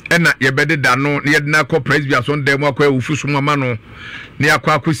ena yebede da no ne yedina ko presbya so ndem akwa awufusu mama no ne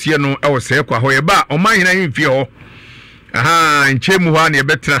akwa akosie no e wo se kwa ho yeba omanhina himfie ho aha nchemu ho na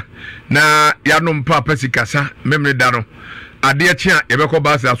yebetra na yanom papa sikasa memre da no ade eche a yebekọ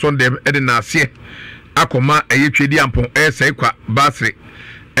base so ndem ede na ase akoma eyetwedi ampon se kwa basre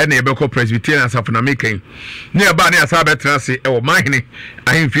ena yebekọ presbyterian safuna mekan ne eba ne asa betra se e wo manhine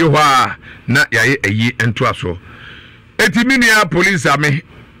ahimfie ho a na yaye eyi ento aso etiminia police ame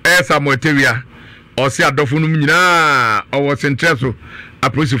Samuel Tewia osi adofunum nyina owo sentreso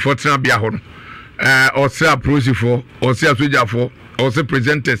aprosi for tena bia ho no osi aprosi for osi asojafo osi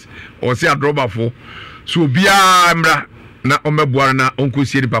presenters osi adrobafo so bia mra na omeboa na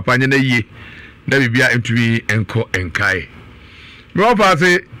onkosie ni papa nya na yie na bibia entumi enko enkai me ofa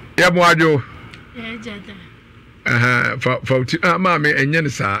se ye mo adwo fa mama enye ne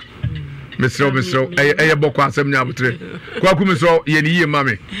saa mesro eye bokwa asem nya abotre kwa ku mesro ye ni yie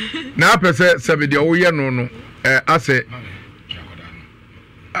mama na apese sebe de wo ye no ase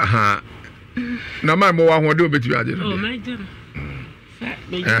na mama mo wa ho de obetumi ade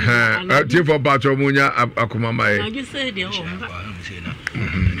no tifo bacho munya akoma mai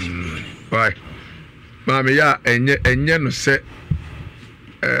bye mama ya enye no se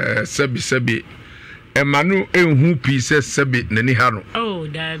sebi emanu enhu pi se sebi nani ha no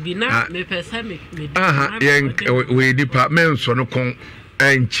da bi na me pesa me yen we dipa menso no kon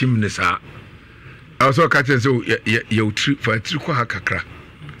enchim ne sa also ka chen so ye utri fa tri ko ha kakra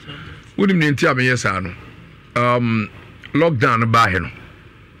wonim ne ntia me yesa no lockdown ba he no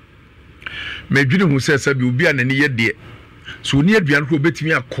medwene hu se sebi obi anani ye de so ni aduan ko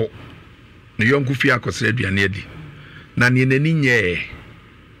betimi akọ ne yonku fi akọsẹ aduan adi na ne nani nye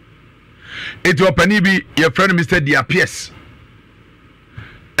eto opani bi your friend Mr. Diapies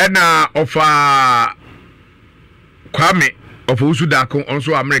ena ofa Kwame of Usudako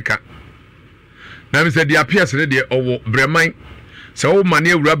also America na Mr. Diapies ne de owo breman se wo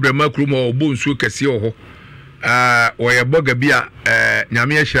mane awura brema krum obo nsu kese ho wo ye boga bia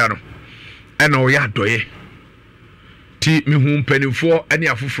nyame ahira no ena wo ya doye ti mi hu mpanifo ene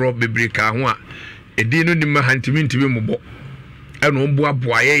afoforo bebre ka ho a edi no nim hantimi ntimi mbo ena ombo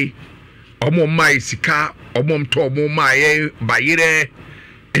aboaye omo mai sika omo mto omo mai bayire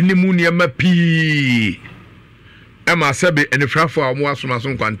enimu ne ma pi ema sebe enifrafo omo asoma so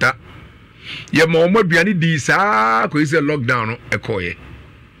nkwanta ye ma omo aduane di saa ko ise lockdown no ekoye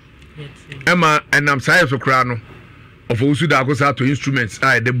ema enam sai so kra no ofo usuda ko sa to instruments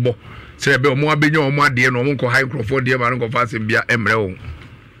a de bo sebe omo abenya omo ade no omo ko high microphone de ma no ko fa se bia emre wo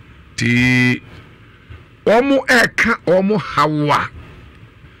ti omo eka omo hawa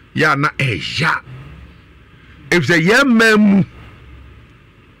ya na eja if the yamamu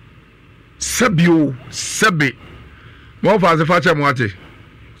sabi mo fa se fa che mo ate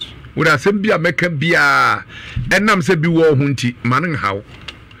wo da se bia meka bia enam se bi wo hunti manen hawo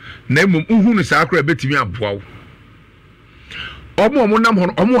na emum uhunu sa akra betimi aboa wo omo nam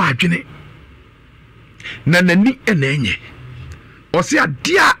ho omo adwene na nani enenye osi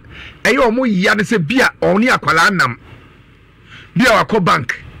adia eye omo ya ne se bia oni akwala nam bia wako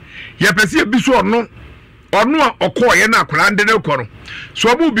bank ya pese bi so ono a okoye na akwala nde ne koro so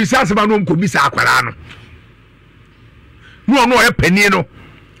omo bi sa asema no nko bi sa akwala no ono ye pani no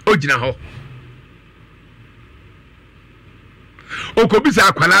ogina ho okobisa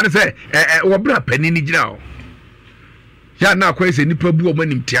akwala ne se wo bra pani ni gina ho ya na akwa ese nipa bu o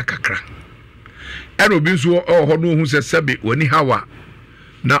manim tia kakra eno bi so ho no hu se sebe wani hawa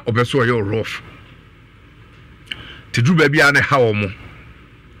na obeso ye rough tidu ba bia ne hawo mo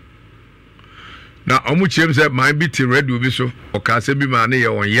na omu chem se man bi ti radio bi so o ka se bi ma ne ye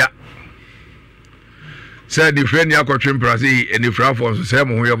won ya se di friend ya kwatwe mprase eni frafo so se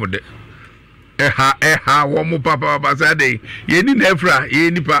mo ho ye mo de eha wo mo papa basa de ye ni na efra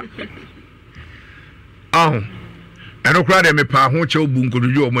ye nipa eno kra de me pa ho che obu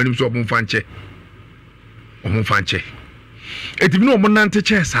nkodoju o manim so omo fanche etimi no mo nante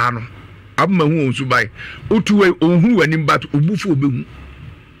che sa no abma hu onsu bai otuwe onhu wanim bat obufu obehu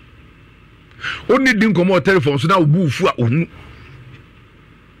oni din komo telephone so na obufu a ohu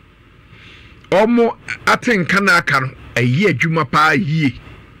omo atenka na aka no ayi adwuma pa yi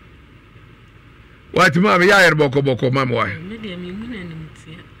wati mama ya yer boko mama wa me de mi hu na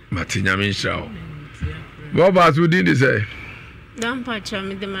nimtia matinya me nshao baba so din de say dan pa cha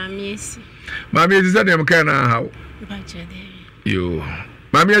me de mama esi say dem kan na hawo pa cha de yo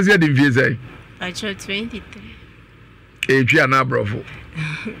mama esi de vie say pa cha 23 etwi ana brofo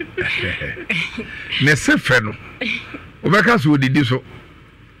ne se fe no obeka so didi so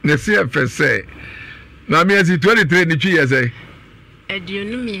ne se fe say mama esi 23 ni twi say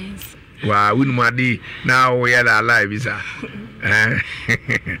eduonu mies wow, we no now we are alive, is I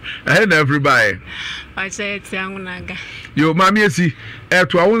everybody. I say it's young naga. Yo, mammy, see,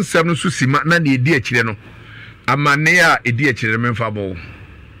 to our own 7 susima, none the dear children. A mania, a dear children, fabo.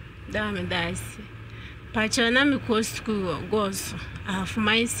 Damn, dice. Pachanamico school goes half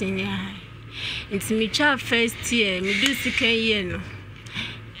my senior high. It's me child first year, me do second year.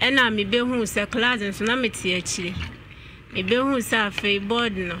 And I'm a bear who's a class and tsunami actually. Ebe hu sa fe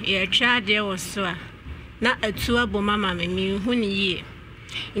board no ye twa de wo so a na atu abo mama me hu ni ye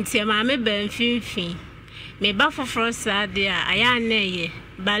nti ma me ba mfinfin me ba foforo sa de a aya na ye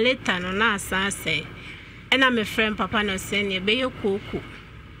baleta no na asanse ɛna me friend papa no sɛ ne be yekoko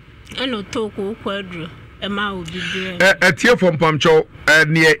ɛno toko kwadro ɛma wo bibire ɛtie fo mpamcho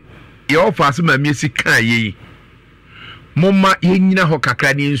ne ye offer se ma mi sika yi momma yenyina ho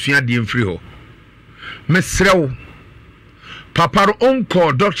kakra ne nsua de mfiri ho mesrew papa ro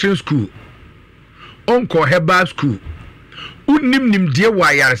onko doctrine school onko herbal school unnim de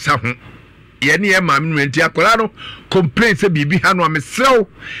wa yaresa ho ye ne e ma mnwenti akola no complain se bibi ha no mesrew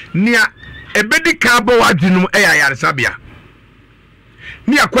nia ebedi ka bo wadwinum e ya yaresa bia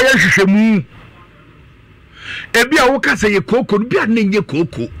ni akoya hwehwemu ebi a wo ka se ye koko no bia na nye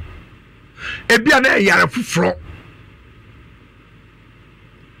koko ebi a na yare fufro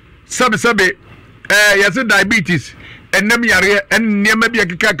sabe yes diabetes enem yare enema bia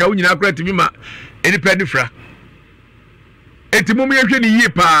keka ka unyina akora timi ma eni pedi fra etimum ye hwe ni yie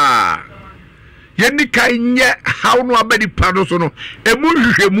pa ye ni kai nye hawo no abadi pa do so no emu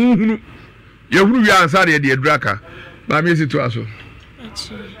hwehwemu hunu ye hunu wi ansa de aduraka ba me situ aso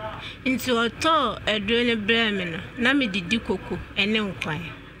nti oto edro ne breme no na me didi koko ene nkwan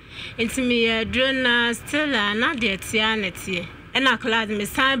nti me edro na still na de tia na tie ena class me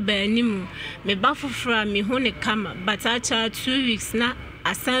san ba animu me ba fofora me hu ne kama but acha 2 weeks na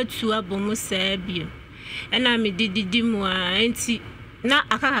asan tu abomu sabio ena me didi mu a nti na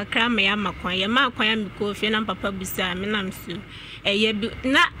akakakra me ya makwan ya makwan me kofi na papa bisa me nam so eye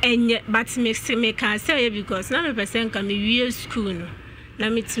na enye but me can say because na me person ka me wie school no na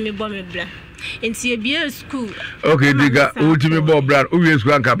mitimi bo me bra enti e bia school okay diga ultimi bo bra o wie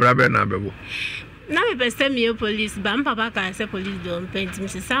school anka bra be na bebo na me pese me police ba papa ka say police don paint me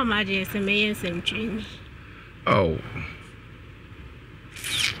say some aje say me yen sem training oh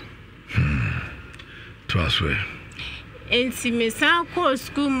traswe enti me san ko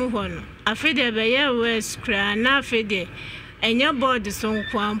school mu ho no afede be ye west kra na afede enye board so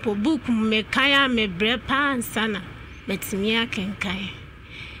nkwampo book me kan me bre pan sana metimi akenkan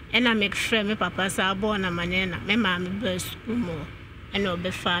ena make friend me papa sa born na manena me ma me be school mo ena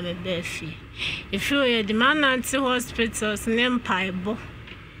obe fa me be fi if you ye the man anti hospitals nempai bo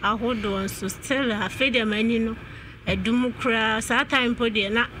ahodo so still afede mani no edum kra sa time po de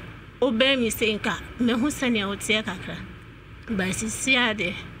na obe mi senka me hu sane otie kakra ba sisi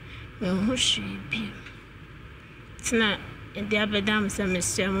ade me hu shi bi tina de abedam se me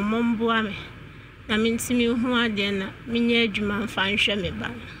se mo momboa me na mentimi hu ade na menye adwuma mfa nhwe me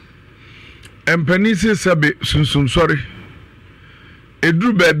ba empanisi sabe sunsun sorry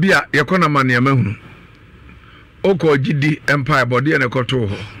edru ba bia yekona mane amahunu oko gidi empire body na koto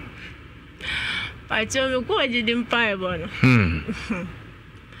ho pacho me ko gidi empire bo no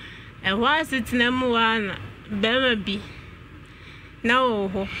e wa sitina mu wana bema bi na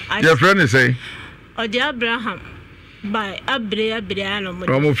wo your friend is say odi Abraham by abre ano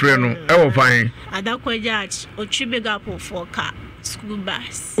mo mo friend no e wo fan adakwa judge otwi big apple for car school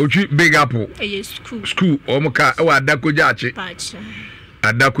bus otwi big apple school o mo ka e wa adakwa judge pacha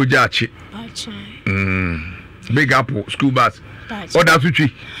adakwa judge pacha big apple school bus oda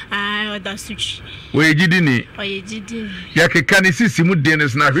sutwi oda sutwi we jidi ni oye jidi ni ya keka ni sisi mu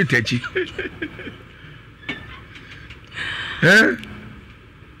denis na hwetachi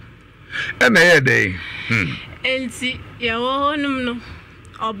ena ye dey enti ya wo honum no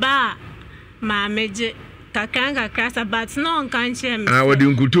oba ma meje kakanga krasa but no nkan che me wodi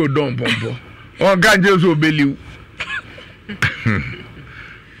nkuto don pompo o ganje so beliu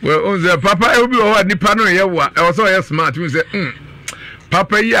well on the papa e obi o nipa no ye wa e so ye smart we say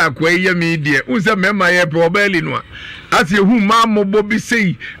papa yi akwa ye me die we say mema ye pe obeli no ase hu ma mobo bi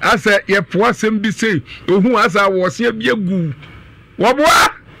sei ase ye po asem bi sei ohu asa wo se bi agu wo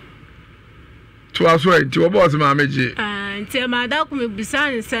boa to aso e ti wo boss ma meje nti ma da ku me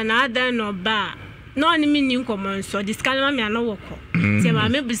busan se na ada no ba no ni mi ni nkomo so diskalma me ano woko nti ma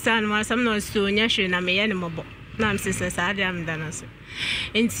me busan ma sam no so nya hwe na me ye ne mobo na am se sa ade am da na so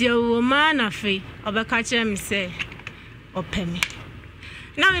nti wo ma na fe obeka kire me se opemi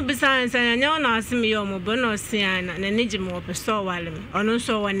na me busan se nya na asem ye omobo no se ana na ne gime wo so wale me ono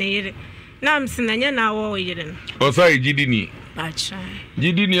so wo ne yire na am se na nya na wo yire no o sai jidi ni acha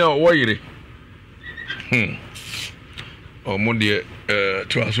jidi ni o wo yire o mo de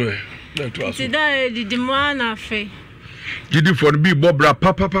to aso e to aso ti da di mo na fe jidi for bi bobra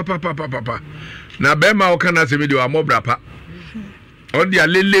papa na be ma o kana se video amobra pa o dia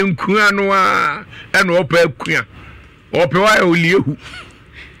lele nkua no a e no opa akua opa wa e oliehu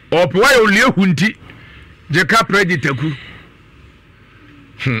opa wa e oliehu nti je ka prejitaku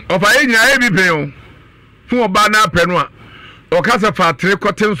opa e nya e bi pe o fu oba na pe no a o ka se fa tre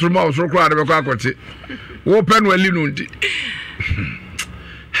kote nsruma o so kro ade be kwa akote wo pe no ali no nti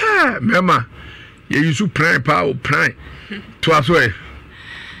ha mema ye yusu pran pa o pran to aso e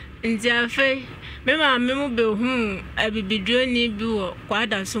nti afi me ma me mu be hu abibidro ni bi wo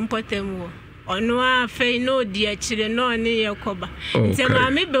kwada so mpotem wo ono afi no di akire no ne yekoba nti ma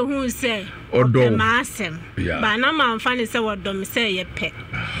me be hu se odo ma asem ba na ma mfa ne se wodom se ye pe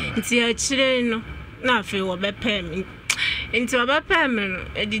nti akire no na afi wo be pe me nti wo be pe me no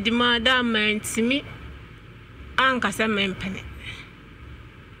edidi ma da ma ntimi anka se me mpene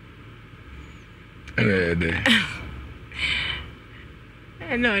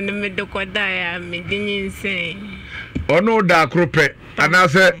no no me do koda ya me dinyin sen ono da krope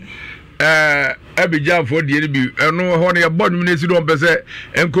anase Abidjan for the bi eno ho ne bod mi nesi do pese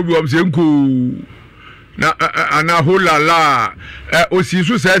enko bi omse enko na ana holala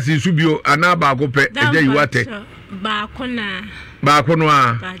osisu sa sisu bio ana ba ko pe eje yiwate ba ko no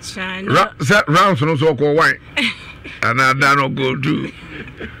a rounds no so ko wan ana da no go do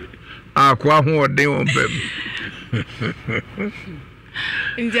akwa ho ode won bem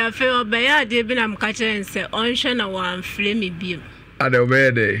India fe obeya de bi na mkache nse onhwe na wan flame bi ade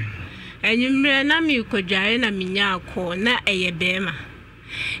obeya de enyumre na mi kodware na minya akọ na eye bema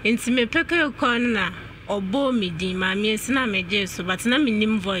nti me peke ko na obo mi di ma mi esina meje so but na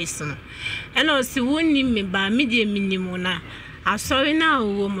minim voice no ena osi woni me ba mi di minim na asori na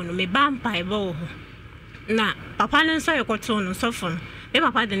owo mu no me ba mpa ebe wo na papa ne so yekoto no sofo no me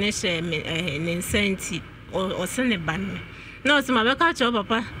papa de ne she ne nsenti o se ne ban no so ma be ka cho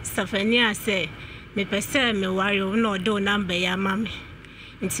papa Stephanie say me pese me wari no do number ya mame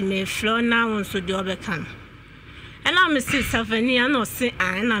nti me flow na won so de obekan ena me see Stephanie no se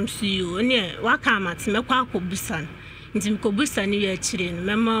an am see you ne waka mat me kwa kobusan nti me kobusan ye chire no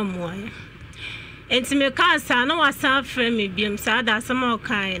me ma mo ya nti me ka sa no wasa frame me biem sa da sama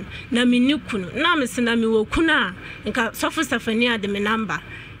kan na me nikunu na me se na me wokuna nka sofo Stephanie de me number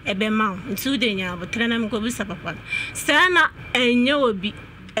ebe ma ntu de nya botre na me kobusa papa sa na enye obi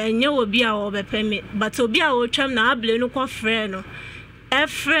a obepe me but obi a otwam na able no ko frɛ no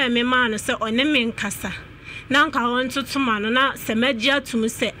efrɛ me ma no se one me nkasa na nka won tutuma no na se magia tum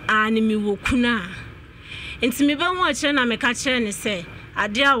se ani me wokuna enti me ba ho a kyerɛ na me ka kyerɛ ne se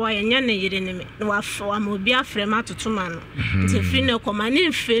ade a wa yenye ne yire ne me wa ma obi afrɛ ma tutuma no enti firi ne koma ne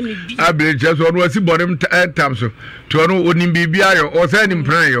mfrɛ me bi able just ono asi bonem tam so to ono onim bibia yo o se nim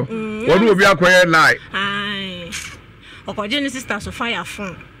pran yo ono obi akoye lie okoje ni sister Sofia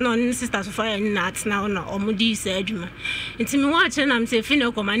phone no ni sister Sofia ni na atna na omudi isa adwuma enti me wa kyerɛ na me se firi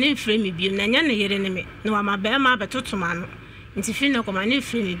ne koma ne mfrɛ me bi na nya ne yire ne me na wa ma ba ma betotuma no enti firi ne koma ne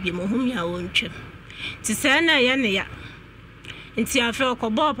mfrɛ me bi mo hum ya wontwem ti se na ye ne ya nti afi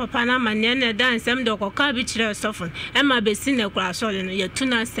okobo papa na mane na dan sem de okoka bi kire sofon e ma besi na kura so le no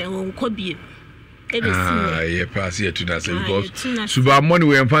yetuna sen won kobie e besi na ye pass yetuna sen because suba money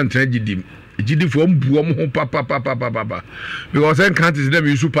we enfan tran gidi fo mbuo mo ho papa because en can't is dem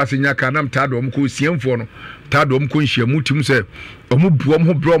use pass nya kanam tado om ko siemfo no tado om ko nhyiamu tim se om buo mo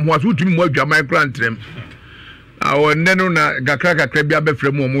ho bro mo aso tumi mo adwaman kra ntrem awo nne no na gakra bi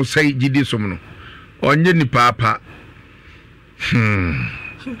abefrem mo sai gidi som no onye ni papa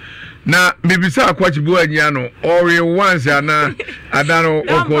na bibisa akwachibu anya no ori once ana adano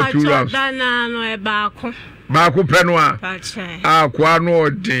oko 2 rounds dana no e ba ko peno a akwa no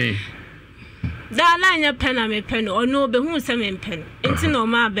odin dala anya pena me peno ono be hu se me peno enti no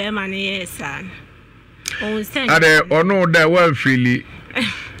ma be ma ne yesa on sen ade ono da well freely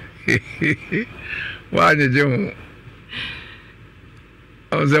wa je hu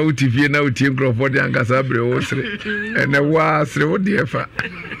Oza utifie na utie Crawford angasa bre osre ene wa asre odi efa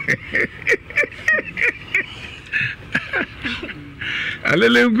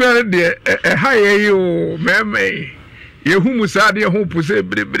alele ngware de haye yo meme yehu musa de hu puse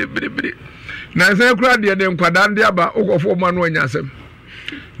bre na se kura de nkwada de aba ogofo ma no anyasem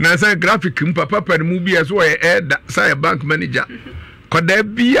na se graphic papa ne mu bi eso ye eda sai bank manager kwada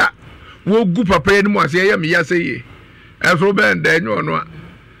bia wo gu papa ne mu ase ye me ya se ye eso ben de nyo no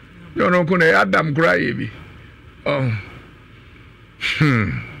yo no kuna Adam cry bi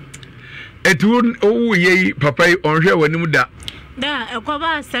etu o ye papa onhwe wanim da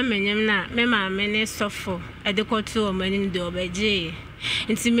ekoba asamenyem na me ma me ne sofo edekotu o manim de obeje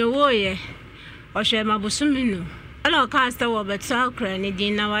nti me wo ye ohwe mabosuminu ala ka sta wo beta akra ne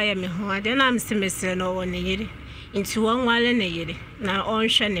din na wa ye me ho ade na msemese no wo ne yire nti won wale ne yire na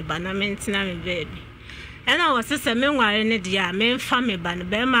onhwe ne banament na me baby ena wose se me nware ne dia me mfa me ba no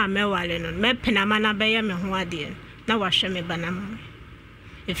be ma me wale no me pena ma na be ye me ho ade na wa hwe me ba na ma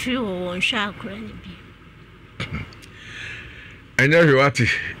efi wo won hwa akra ne bi enya hwati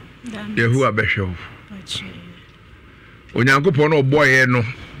yehu abehwe onyankopon no boye no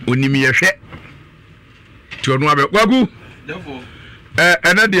onimi ye hwe to no abe wagu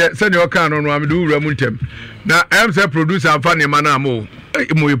ɛna deɛ sɛne ɔka no no amede wura mu ntɛm na ɛm sɛ producer amfa ne ma no amo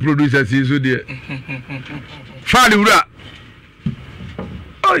mo yɛ producer si so deɛ fa ne wura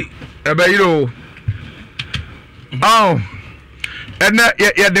oi ɛbɛyere o ɛnɛ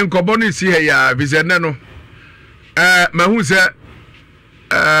yɛde nkɔbɔ no si ha yɛ bisɛ nɛ no mahu sɛ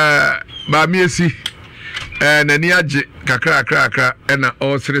maame esi n'ani agye kakra ɛna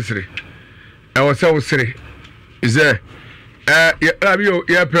ɔseresere ɛwɔ sɛ wosere isɛ abio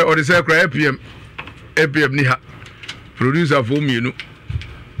yɛpɛ ɔde sɛ kora APM ni ha producer fo mienu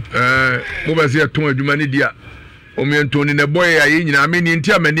mobɛsɛ yɛtɔn adwuma no di a ɔmiɛntɔni na ɛbɔyɛ a yɛ nyinaa meni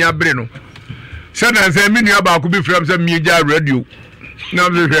nti a m'ani abere no sɛ nansɛ me nua baako bi frɛ m sɛ miegya radio na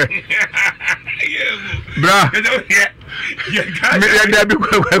m sɛ hwɛ bra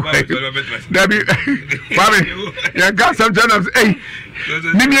dabi fami yɛnka sɛm kyɛ nam sɛ ei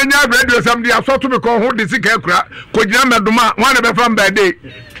ne mienya radio sɛm de asɔto me kɔ ho de sika akura kɔgyina mɛdoma wane bɛfa m bɛde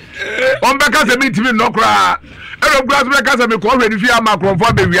ɔmbɛka sɛ mentimi nnɔ koraa ɛnɛ kura so bɛka sɛ mekɔ hwɛ ne fie ama akorɔmfoɔ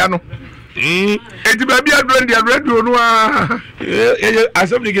abɛwia no eti baabi aduro ndi radio no a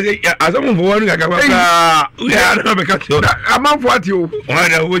asɛm de kese asɛm mfo wanu kaka kwa ya na bɛka so amanfo ati o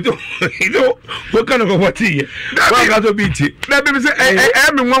wana wojo wo kana ko wati wa ka so biti na bi se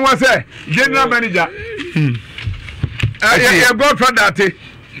me nwanwa sɛ general manager ya godfather ate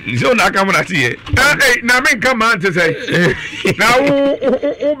so na aka mo na tie na me nka ma ante sɛ na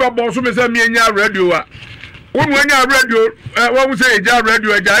wo ba bo so me sɛ me nya radio a wo nya radio wo mu sɛ eja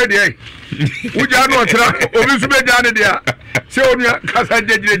radio eja de uja no tra obi su be jane dia se onua kasa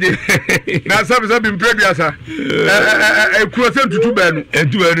jejeje na sabe bi mpredua sa kuro se ntutu ba nu se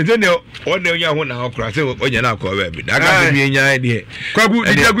ne o ne onya ho na okura se onya na akọ ba bi na ka se nya de kwagu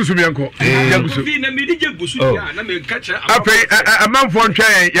dijagu su mienko dijagu su na mi dijagu su dia na me nka kire apai amanfo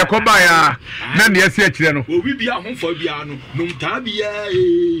ntwen ye koba ya na ne ase akire no obi bia homfo bia no numta bia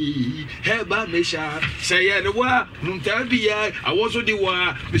heba mesha seye ne wa numta bia awoso di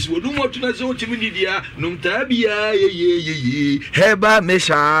wa biswodu mo na so timi dia numta bia ye heba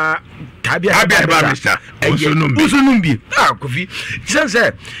mesha tabia heba mesha usunum bi kofi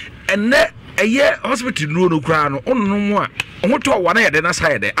sense enne eye hospital no kura no onno a ohoto wa na yede na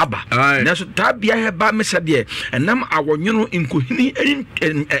side aba na so tabia heba mesha de enam awonwono nkohini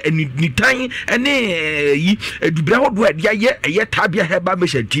nitan ene yi edubra hodo ade aye eye tabia heba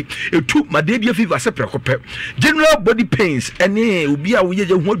mesha ti etu madebia fever se prekope general body pains ene obi a wo ye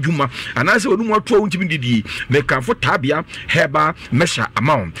ho adwuma anase onu ato wo ntimi didi mekanfo tabia heba mesha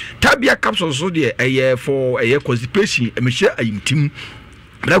amount tabia capsules so de eye for eye constipation emehye ayimtim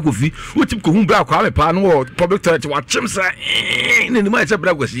Bragovi, what you could black pan or public toilet, watch him say, and the might say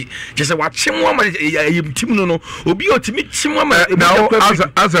Bragosi, just watch him woman, Timono, or be to meet him now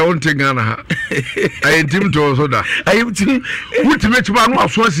as I won't take Ghana. I am Tim to soda. I am Tim, what to make one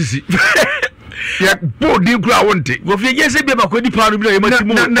of Swansea. Yeah, both dear Grawante. Well, yes, I be about 20 pounds, and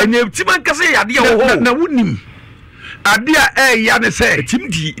Timan Cassia, I wouldn't. Adia Yan say, Tim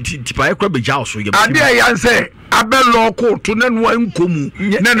Tipa Crabby Jouse, Adia Yan say. Abelo ko to nanu ankomu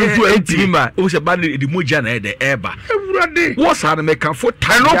nanu to antima o se ba ne di moja na de eba ewurade wo sa na meka fo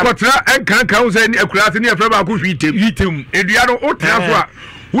tan no kotra enkan kan se ni akurase ni afra ba ko hwitem edua no o tia so a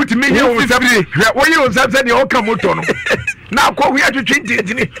wutimi he wo sabre wo ye wo sabre ni o ka moto no na ko hwi atwetwe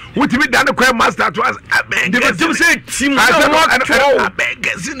ntintini wutimi da ne kwa master to as abeg de tim se tim no abeg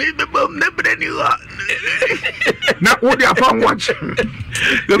si ni be bom ne bre ni wa na wo dia fa watch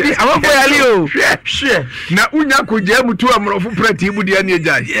gobi awon boy ali o hwe na unya ko je mutu amrofo prati ibu dia ne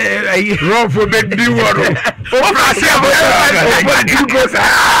ejai ayi rofo be di woro o prase o di ko sa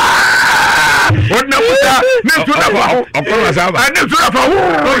wonna muta ne to na fa okoro sa ba ne to na fa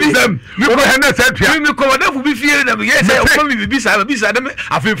ho dem mi ko hene sa tua mi ko wada fu bi fie na mi yes o mi bi sa dem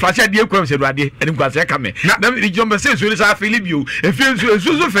afi frase die kwam se do ade eni kwa se ka me na mi jombe se so sa afi libio efi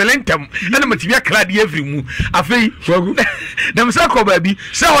so felentem na matibia kra de every mu afi fogu na mi sa ko ba bi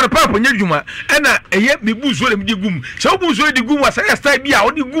se wona papa nya dwuma na eye mi bu so dem di gum se o bu so di gum wa se style bi a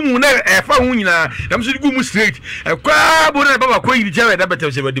o di gum na e fa hu nyina na mi so di gum straight kwa bo na baba ko yiri jawe da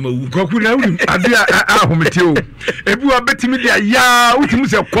betem se ba di mawu ko ku na wu adia ahomete o ebi wa betimi dia ya utimu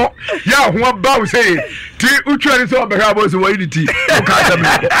se ko ya ho aba wo se ti utwani se obehwa abo se wa unity o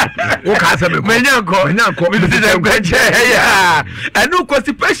ka sa me menya nko mi ti de kwa che ya anu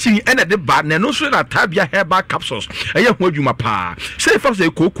constipation ena de ba na no so na tabia herbal capsules eye ho adwuma pa say fa say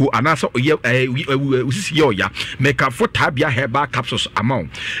koko anasa oye usisi ye oya make for tabia herbal capsules amount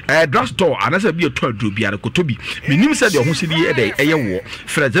drugstore anasa bi eto aduro bia kotobi minim se de ho se di eye wo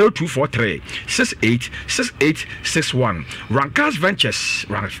 0243 686861 Rankars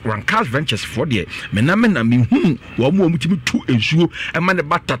Ventures for the menam ɛna mehu wɔn mu timi tu ensuo ɛma ne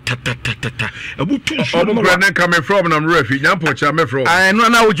bata tatatata ɛbu tu nsuo no ma ne come from na mrefi nyampo cha me from no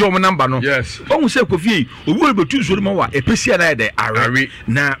na wo je wɔn number no yes ɔhu sɛ Kofi owu betu nsuo no ma wa epesia na ɛde are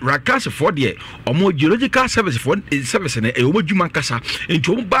na rakas for de ɔmo geological service for service na ɛwɔ dwuma nkasa nti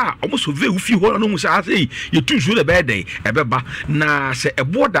ɔmo ba ɔmo survey wo fi hɔ no hu sɛ asɛ yɛtu nsuo le bɛɛ de ɛbɛba na sɛ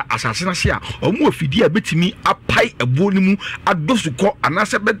ɛboɔ da asase na se a ɔmo afidi a betimi apai ɛboɔ no mu adosu kɔ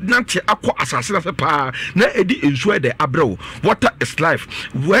anasɛ bɛnante akɔ asase na sɛ paa na edi nsuo de abrɛw water is life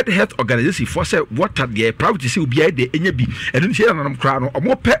World Health Organization for say water the private say obi a de enya bi ɛno nti na nam kra no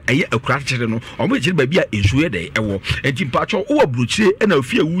ɔmo pɛ ɛyɛ akura kyerɛ no ɔmo kyerɛ ba bi a nsuo de ɛwɔ enti mpacho wo abrochire ɛna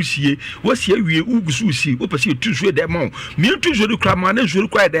ofie wusie wasie wie ugusu usie wo pɛsɛ tu nsuo de ma mi tu nsuo de kra ma na nsuo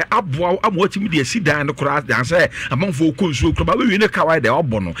kra de aboa amwatimi de asidan no kra dan sɛ amanfo ko nsuo kra ba wie ne kawai de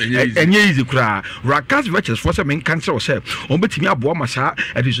ɔbɔ no ɛnyɛ easy kra rakas ventures for say men cancel sɛ ɔmo betimi aboa ma saa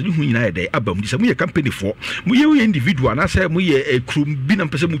ɛde so ne hu nyina de abam di sɛ mo yɛ company for mo yɛ individual na sɛ mo yɛ krum bi na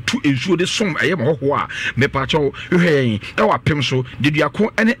pɛsɛ mo tu nsuo de som ɛyɛ ma hoho a me pacho hwɛ ɛwɔ apem so de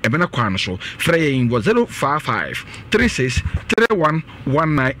duako ɛne ɛbɛna kwan so frɛ yɛn wɔ 055 36 31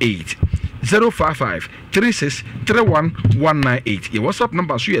 198 055 36 31 198 your WhatsApp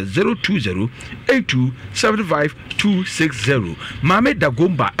number so is 020 82 75 260 Mame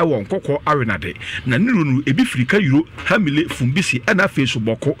Dagomba ewo nkokɔ arenade na nirunu ebi frika euro hamile fumbisi ɛna face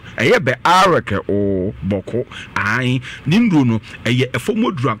bɔkɔ ɛyɛ bɛ areke o bɔkɔ ai nindro no ɛyɛ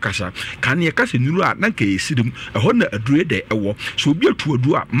efomodru ankasa kan ye kase nuru a nanka yesirim ɛhɔ na adure de ɛwɔ so obi atu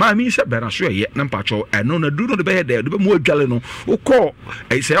adu a mame sɛ bɛna so ɛyɛ na mpacho ɛno na duru no de bɛyɛ de bɛ mo adwale no wokɔ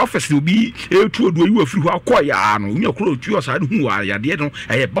ɛsɛ office obi etu adu yi afiri hɔ akɔ ya no nya kro otu osa ne hu wa ya de no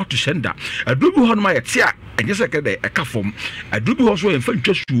ɛyɛ bottle sender adu bi hɔ no ma yɛ tia ɛnyɛ sɛ kɛdɛ ɛka fam adu bi hɔ so yɛ mfa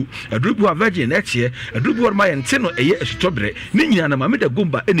ntwa suo adu bi hɔ virgin ɛtie adu bi hɔ ma yɛ nte no ɛyɛ asutɔbrɛ ne nyina na Mame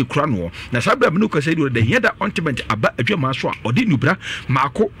Dagomba ɛne kura no na sabra me no kasa di de hiada ointment aba adwama so a ɔde nubra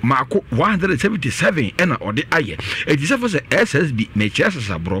maako 177 ɛna ɔde ayɛ ɛdi sɛ fɔ sɛ SSB mɛkyɛ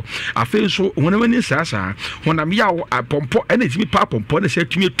sasabro afei so honamani sasa honam yawo apompo ɛna timi pa pompo na sɛ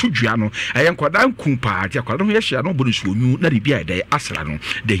timi tudua no ɛyɛ nkwadaa nkumpa ati akwadaa ho yɛ hyia no bɔne suonyu na de bia ɛda asra no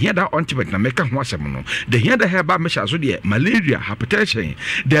de hiada ointment na mɛka ho asɛm no de hiada heba mɛhyɛ so de malaria hypertension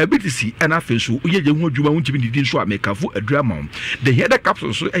diabetes ɛna afei so uyɛ gye ho adwuma ho timi didi so a mɛkafo adurama de hiada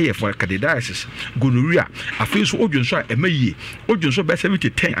capsule so ɛyɛ for candidiasis gonorrhea afei so odwon so a ɛmayie odwon so bɛ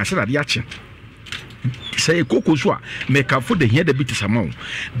 70-10 asana de akye say koko so a mɛkafo de hiada bi tisama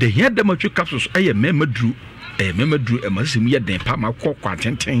de hiada matwe capsules ɛyɛ mɛmaduru memadu emasem ye den pa ma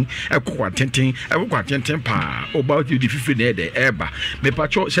kwantenten pa about the fifi na de eba me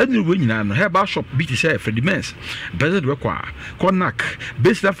pacho say ni wo nyina no herba shop bi ti say Fredimens bezed rekwa konak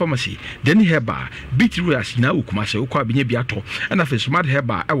base pharmacy then herba bit ruas na ukuma say ukwa binya bi ato na fe smart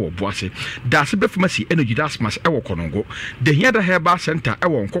herba e wo boase das be pharmacy energy das mas e wo konongo the here the herba center e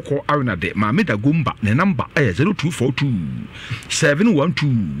wo nkokɔ arena de Mame Dagomba ne number e 0242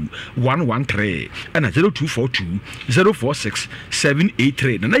 712 113 and 0242 046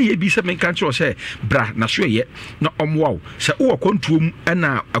 783 na ye bi se men kan cho se bra na so ye na omwa se wo kontuom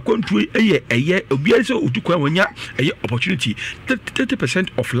na akontuo eye obi se otukwa wanya eye opportunity 30%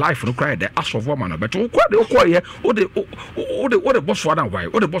 of life no cry there as of woman but wo kwa ye wo de boss for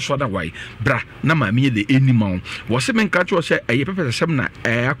that why bra na ma me de animal wo se men kan cho se eye pepesem na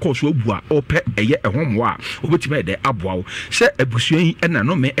akoso abu a ope eye ehomwa obetime de aboa se abusuan na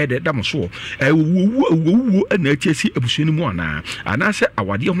no me de dam so wo na atiesi abusuani mu ana se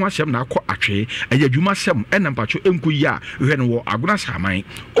awade ho asem na akɔ atwe ayadwuma sem ɛna mpacho enkuyi a hwɛ no wɔ agona saman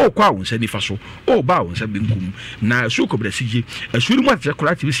o kwa wo nsa nifa so o ba wo nsa benkum na so kobrasije asuuri mu atse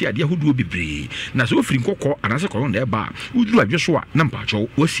kora tibisi ade ahoduo bebre na so ofiri nkɔkɔ ana se kɔro na ɛba uduru adwe so a na mpacho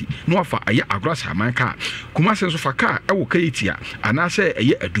wasi no afa aye agona saman ka kuma se so fa ka ɛwɔ kayetia ana se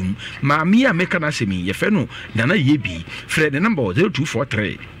ɛyɛ adum maami a meka na semi ye fɛ no nana yebi frɛ the number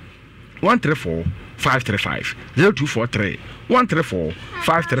 0243 134 535 0243 134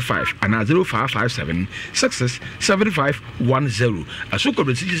 535 and 0557 667510 asoko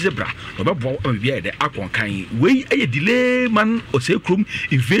be sisi zebra obebo bia de akon kan we eye delay man osekrum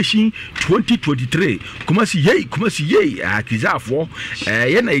invasion 2023 kumasi ye akizafo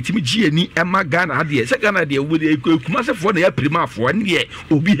ye na etimi gieni ema Ghana ade se Ghana de we kumasi fo na ya primafo ne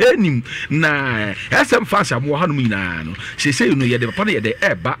obi hanim na SM fans am wo hanum nyina no sesei no ye de papa no ye de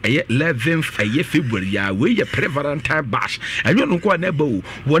eba eye 11th eye February February ya we ye pre-Valentine bash enyo no ko na ba o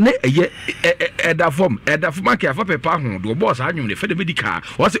wone eye edafom ke afa pepa ho do boss anwum ne fede medical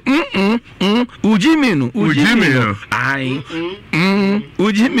was ujiminu ai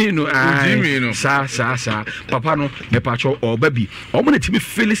ujiminu ai sa papa no me pacho obabi o mo na timi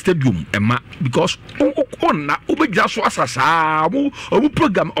Philly Stadium ema because on na obegja so asasa o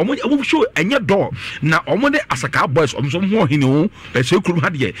program o show enye do na o mo de asaka boys o so ho hini o e se kurum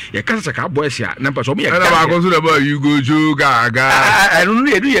hade ye ka asaka boys ya na pa so mo ye ba ko so da ba you go jo gaga I don't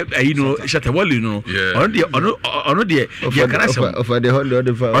know you know shatawali no ono de ye kana se of the 100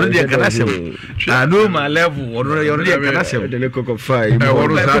 ono de kana se I know my level ono de kana se the coco fire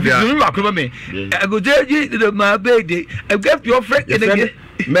ono sa dia me I go je my baby I get your friend again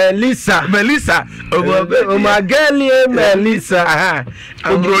Melissa oh my girl Melissa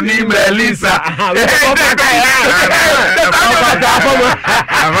Obroni Melissa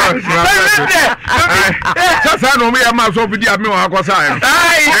sasa no me am so bidi am wa akwasa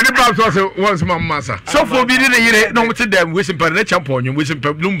any pap so say once massa so for bidi ne yire no mte dem we simpa na champion we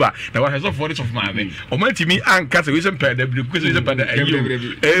simpa lumba na wa so for this of my me o man timi anka say we simpa da bi we simpa da ayo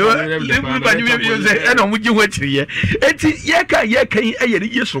ba ni we say e no mu ji ho akiriye enti ye kan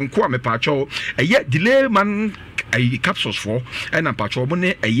ye yeso nko me pa cho eye delay man ay capsules for and patcho mo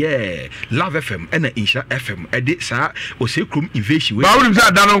ne eye Love FM and Insha FM edi sa o se krum invasion we ba wuri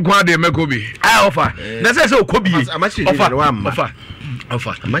sa da no nko ade mekobi I offer na say okobi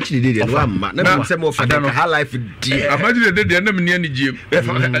offer much did it one na say mo for the high life dear imagine the na me ni giem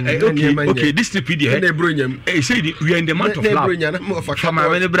okay this TPD na bronyam e say we are in the month of love bronya na mo for kama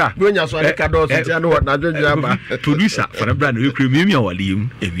me bra bronya so ade ka do so tia no na dwedwa ba producer for the brand we cream mi awadiem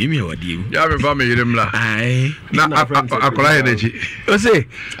ya me ba me yirem la ai na akola energy o say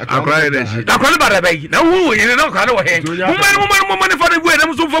akola energy akola bara bai na wo yire na akola wo he mo man for the way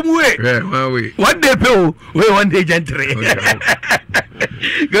na so for we one day pe o we one day gentry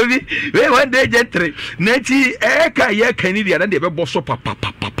Gabi we one day gentry nati eka ye kanidi na de be boso papa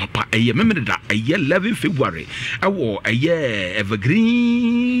eye memede da eye 11 February awo eye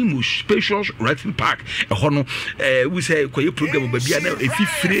Evergreen Spacious Writing Park hono we say koye program ba bia na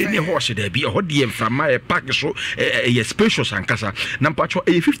efifire ne horse da bi ho de mframa e park so eye spacious ankasa na mpacho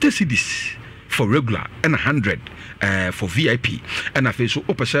eye 50 cedis for regular and 100 for VIP and I feel so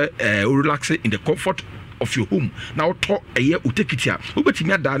opese relax in the comfort of your home. Now talk a year utekitia.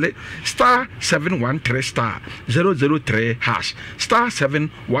 Ubetimia dale star 713 star 003 hash star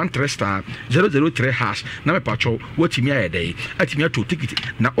 713 star 003 hash. Na me pacho watimia day. Atimia to ticket.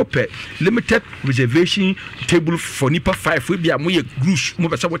 Na ope limited reservation table for nipa 5. We be a moye grush mo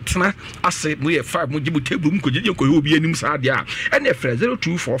pesa wotena ase moye 5 mo jibu table mo ko jeje ko obi anim sa dia. And e frɛ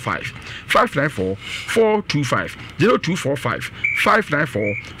 0245 594 425 0245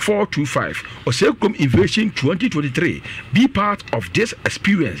 594 425. Osekom invasion 2023. Be part of this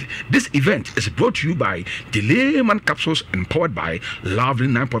experience. This event is brought to you by Delayman Capsules and powered by Lovely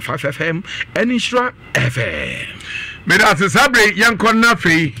 9.5 FM and Instra FM. Meda se sabre yankon na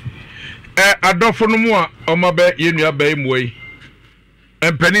fi adofo no mu a omabe yenua ba emoi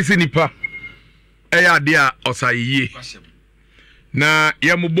empanisi nipa ya de a osayiye na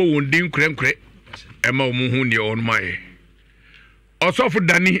yamubo wondin krenkre ema omuhu ne onmaye Osofu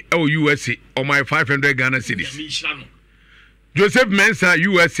Dani USA on my 500 Ghana cedis. Joseph Mensa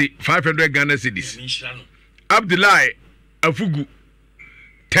USA 500 Ghana cedis. Abdullahi Afugu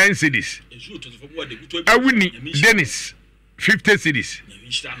 10 cedis. Awini Dennis 50 cedis.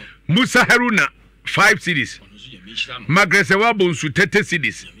 Musa Haruna 5 cedis. Magresewa Bonsu 30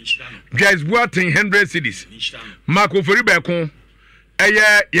 cedis. Guys Boating 100 cedis. Marco Foribekon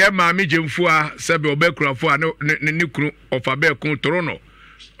ye maami jemfua sebe obekurafo ne kunu ofabekun torono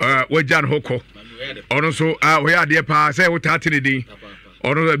wajan hoko ono so we ade pa say wotati ne din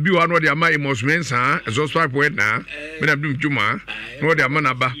ono bi wa no de ama emosmensa so swipe we na me na dum juma no de ama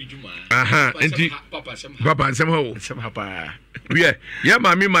na ba aha enti papa nsem ho papa ye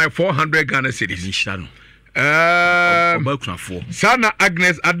maami my 400 Ghana cedis nishano obekurafo sana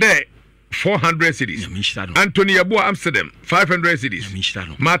Agnes Ade 400 cities. Anthony Yabua Amsterdam 500 cities.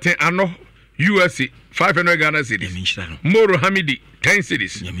 Martin Ano USA 500 Ghana cities. Moro Hamidi 10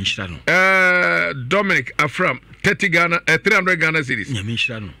 cities. Dominic Afram 300 Ghana cities.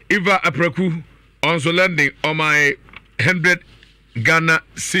 Eva Apreku also landing on my 100 Ghana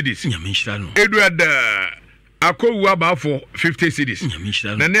cities. Edward Akowu Aba for 50 cities.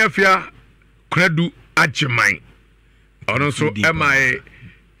 Nanefia Kredu Ajimai also MI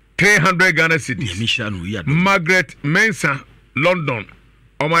 300 Ghana cedis. Margaret Mensa, London,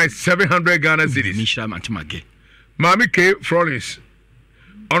 on my 700 Ghana cedis. Mami K. Florence,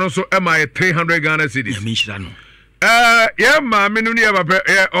 ɔno so ɛma yɛ 300 Ghana cedis yɛ maame no ne yɛ papa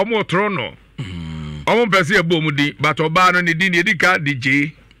ɔmo toro no ɔmo mpɛ sɛ yɛbɔ mu din but ɔbaa no ne din yɛdi ka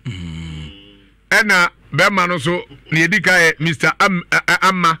DJ ɛna bɛma no so ne yɛdi ka yɛ Mr.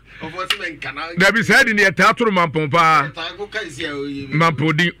 Amma dabi sɛ ɛde ne yɛtaa toro mampɔn paa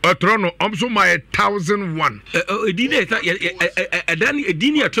mampɔn din ɔtoro no ɔmo so ma yɛ 1001 ɛdin ne ɛda ne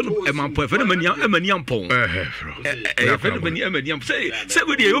ɛdin ne yɛto no mampɔn ɛfɛ no mani ampɔn ɛfɛ no mani ampɔn sɛ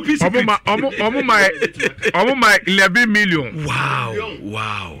wode yɛ OPC ɔmo ma 11 million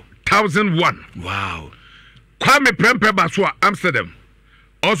wow 1001 wow Kwame Prempeh Baswa Amsterdam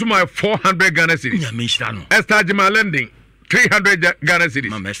also my 400 Ghana cedis. Esther Jima Lending 300 Ghana cedis.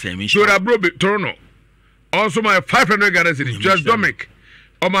 Jora Brobe Toronto also my 500 Ghana cedis. Just Dominic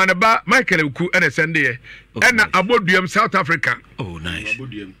Omanaba Michael Uku and a Sunday and Abodium South Africa. Oh nice.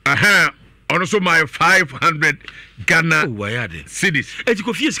 Also my 500 Ghana cedis. Eti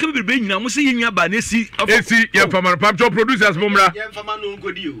Kofi is coming be nyina mo se yenya ba na si esi ya pamara pamcho producers momra. Ya fama no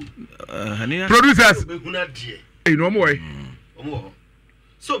nkodi o. Producers. Behuna die. Eh no mo e. Omo.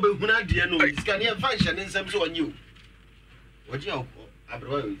 So behuna die no scan ya function nsem so onye o. Oje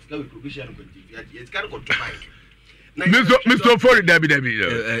abrowa scan we provision ko TV ya it can go to buy. Mr. Ofori Dabi.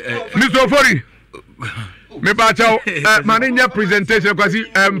 Mr. Ofori. Me ba chao manager presentation kwasi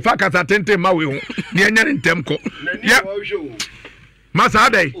fakata tente ma we ho ne anya ntem ko ya masa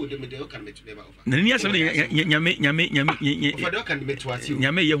adai na ni asem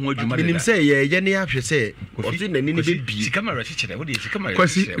nyame ye ho adwuma de nim say ye ne ahwe say o fi na ni be bi camera chichere wo de camera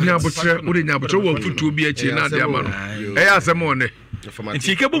kwasi nya botre wo de nya botre wo futuo bi achi na de ama no e ya asem one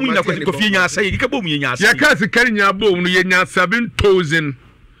nti ke bomu nya kwasi kofi nya asai ke bomu nya asai ya ka sikari nya bomu no ye nya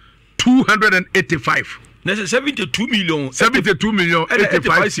 7,285 72 million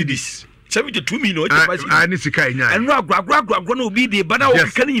 85 cedis 72 million 85 cedis ani sika enya enro agro no obi de bana o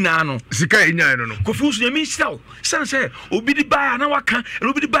kaka ni nyina no sika enya no kofi so yemi sell say obi di buy na waka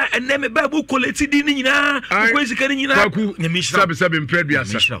obi di buy eneme buy bu quality di ni nyina ko sika ni nyina yemi sabe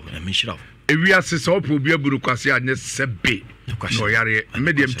mpreduasa yemi shira ewi ase so opo obi aburu kwase anye sebe no yare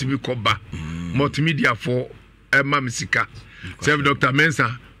medium tv koba multimedia for emma misika save Dr.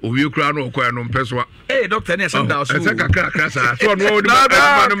 Mensa owie kura no okoya no mpeswa doctor ne asem da so ese kakra sa so no wo di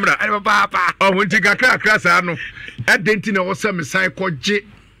ma no mra papa oh nti kakra sa no edenti na wo se me sai koje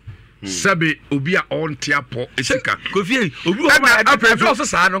sabe obi a on tiapo esika kofi obi ho ma do so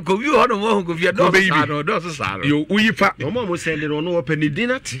sa no kofi ho no mo kofi do so sa no yo uyifa no mo send no no open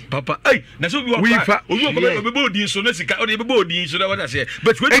dinati papa na so obi ho obi be bodin so na sika o de be bodin so na what I say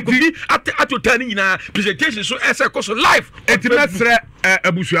but when kofi at tani nyina presentation so ese ko so live etimesre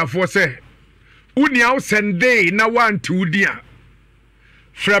abusuafo se uni au sende na want udia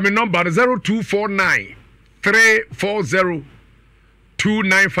from number 0249 340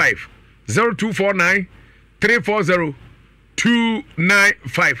 295 0249 340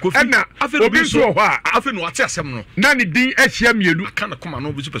 295 ana obi so ho a afi no ate asem no na ne din ahia mielu aka na koma no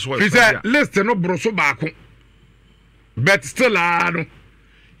obi so peso list no broso baako but still no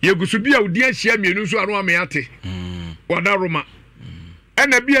yegusu bia odi ahia mielu so anu ameate wada roma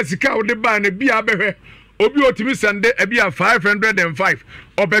ana bia sika odi ba na bia behwe obi otimi sende bia 505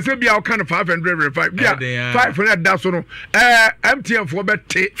 obese bia o kan 505 bia 500 da so no MTN for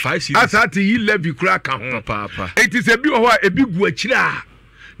bete asati yi levy kura ka ho papa it is a bi ho a ebi gu akira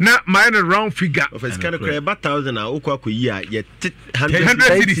na my round figure of its kind of 1000 na okwa koyi a ye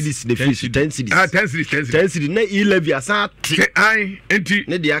 100 cities the fish 10 cities 10 cities na e levy asa ai enti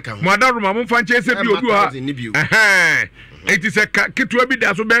ne dia ka ho mo da roma mo fa nche se bi obi ha it is a kitwa bi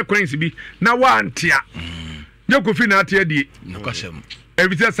da so be coins bi na wa antia nyakofi na atia die nokasem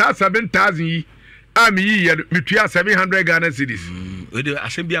everything 7,000 yi ami yi ye metua 700 Ghana cedis we de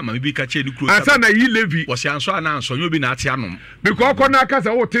asem bi ama bi ka che ni kuro asa na yi levy wo se anso ana anso nyo bi na atia nom because ko na aka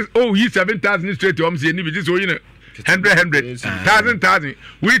say oh yi 7,000 straight home say ni bi so yi na 100 1,000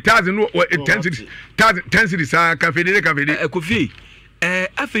 we 1,000 no 10 cities 10 cities kafede kofi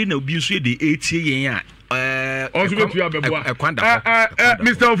afei na obi nso de etie yen a also metua beboa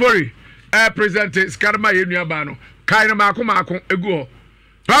Mr. Ofori present Skarma yenua ba no kai na mako egu ho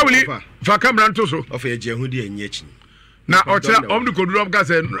Pauli fa camera nto so ofa ye je hudi enye chi na ochira omdu koduro ka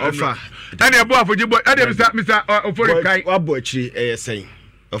se ofa ene ebo afoji boy ene Mr. Ofori kai wabo achiri sen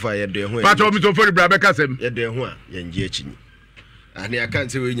ofa ye de ho but Mr. Ofori bra be ka sem ye de ho a ye nje chi ni ani aka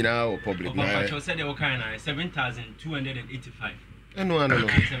nse we nyina o public na ofa cho se de wo kai na 7,285 no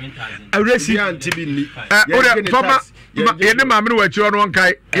 7,000 awresi anti bi ni ore fama ye ne ma me wa chi ono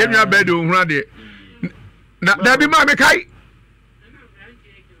kai yenua be de ohura de na da bi ma me kai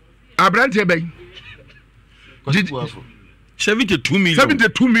abrante be 72 million.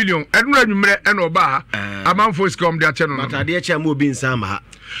 72 million. Enura nwumre ena oba ha. Amanfo sika de ache no. Matade ache am obi nsama ha.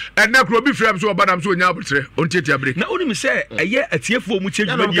 Ena kro bi frem so obadam so onya abotre. Ontieti abre. Na oni me say eye atiefo mu che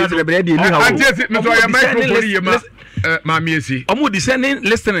dwuma die no. Atiesi me so ya microphone yema. Mami esi. Omo discerning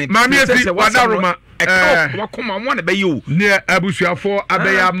listening. Mami esi wadaroma. Wakoma mo na be you. Ne abusuafo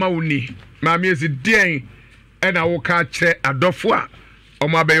abeya mauni. Mami esi den ena wo ka kire adofo a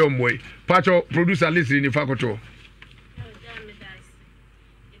omo abeya omoi. Pacho producer listen ni fakoto.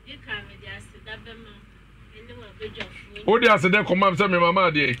 Odi asede komam se me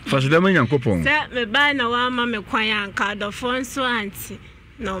mama de. Fasida me Nyankopon. Se me ba na wa ma me kwan anka adofo nso anti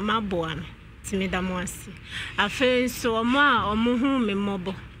na o maboa me. Ti me da mo ase. Afen so omo a omo hu me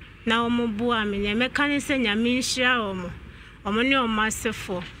mobo. Na omo boa me nya me kan se nya me nhia omo. Omo ne omo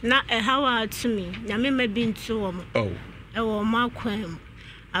asefo. Na ehawa atumi nya me ma bi ntu omo. Oh. Ewo omo akwan.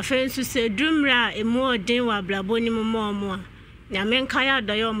 Afen so se dumra emu odin wa blabo ni mo omo a. Nya me nkan ya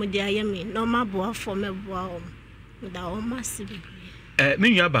doye omo de ayemi na omo aboa fo me boa omo. Da o massive. Me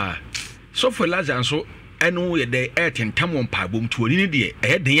nua ba. So for Lazarus so eno ye de etentam won paabom to oni ne de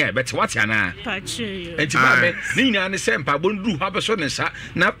e den ya bete what ana. Pache. Enti ba me ni nyina ne se paabom duru ha be so ne sa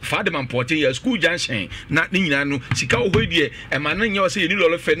na Fadman Porte ya school junction na ni nyina no sika wo hodi e ma na nya o se ye ni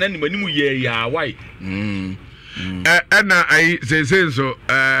lolo fe na ni manimu ye ya wai. Ena ai se so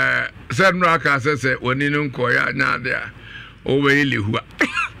se no aka se oni no nko ya nya de a o we lehua.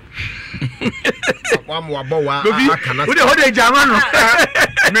 Wa mo abowa akana. We dey hold e jama no.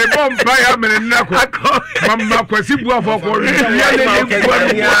 Me bom ba ya me nnako. Mama kwasi bu afọ ko ri. Ya le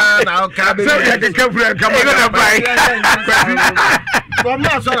le na o ka be. Se ya ke kafre ka mo na bai. From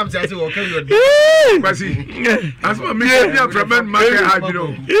now so am say o ka yo. Kwasi. Asma me ya from ma ke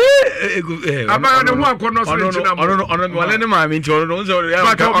ajiro. Aba ne ho akono so nchina mo. Ono wale ne ma mi nti ono so ya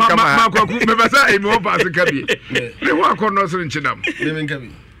ma kwa ku me basa e me o pass ka bi. Ne ho akono so nchina mo. Ne men ka bi.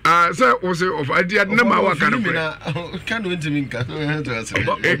 So we say of idea na ma wa kana can do into minka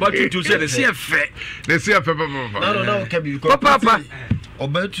but to say the CF the CF papa no can be papa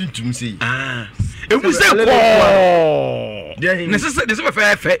about to say emu se ko ne se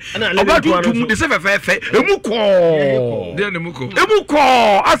fe about to de se fe emu ko de emu ko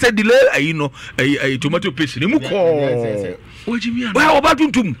as a delay ayi no ayi tomato paste emu ko ojimi wa oba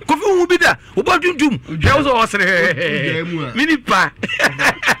tuntum kofi hu bi da oba tuntum je so osere mini pa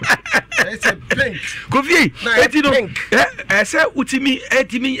it's a pink kofi eti no ese utimi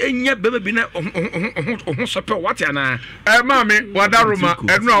etimi enya bebe bi na ho sope what ana mama wadaroma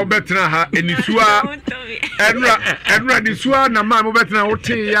enu a obetena ha enisua enura nisua na mama obetena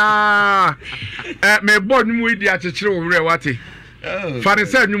wote ya me bo nwumu idi akekere wo wure wate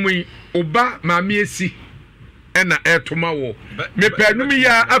farisa nwumu yi oba mama esi ena etoma wo me panum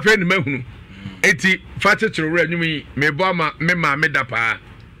ya afa ni mahunu eti fa chekere wure nwumu yi me bo ama me mama da pa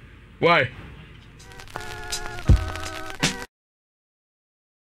why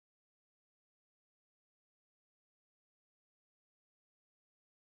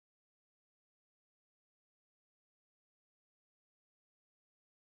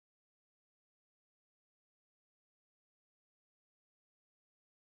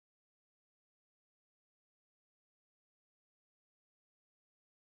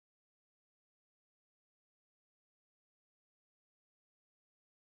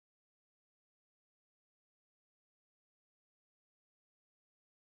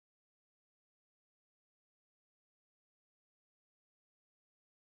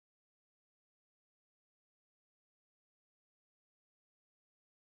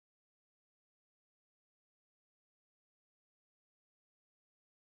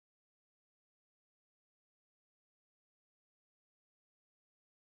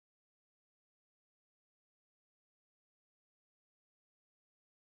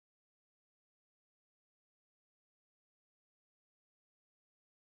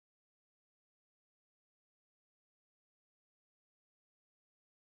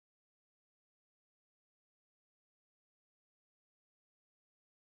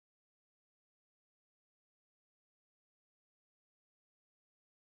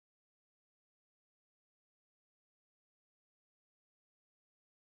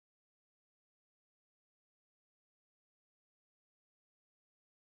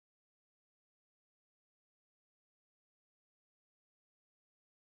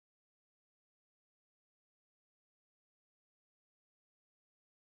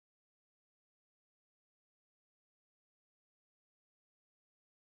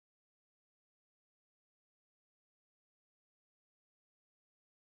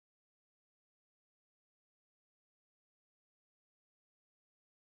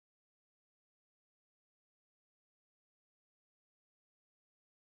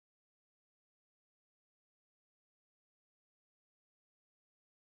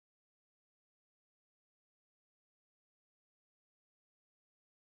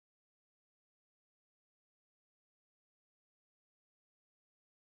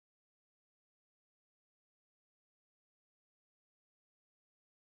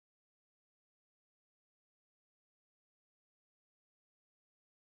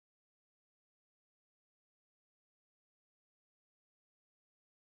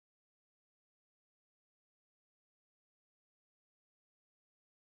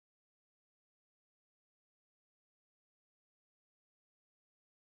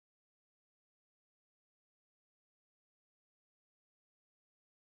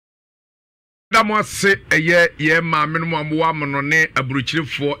Damo se ye ma menum amwa mono ne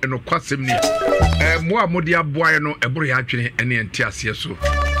aburuchirefo enokwasem ni mo amodi aboa no eburu ya atwene ene ente ase so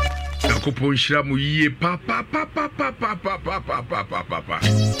Yakopo nshira mu yie pa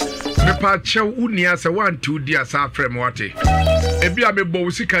me pa chew unia se wanti udi asa frem wate ebia me bo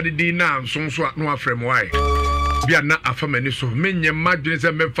sika di na nsonso no afrem wai bia na afamani so menye madwene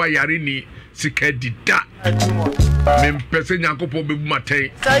se mefa yare ni sika dida mempese nyankopɔ bebu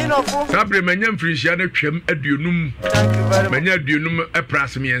maten sabre manya mfirihia na twam aduonum manya aduonum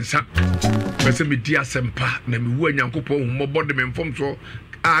epras miensa pese me di asempa na me wu nyankopɔ hummɔbɔ de me mfom so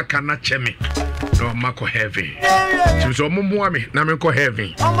aka na cheme no mako heaven so mommoa me na me ko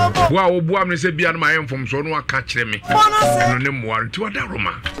heaven wa wo bua me se bia na ma mfom so no aka kyere me no ne moa nti wada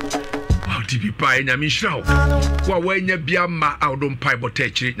roma TV pa nyame hirawo wa wanya bia ma awdom pai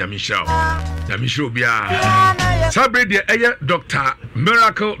botechiri nyame hirawo bia sabre de eye Dr.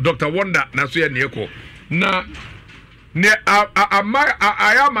 Miracle Dr. Wonder na so ye ne eko na ne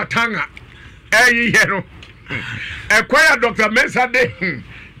aya matanga eyi ye no ekwaya Dr. Mensa de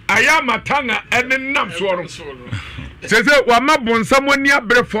aya matanga ene nam so no sese wa mabonsam oni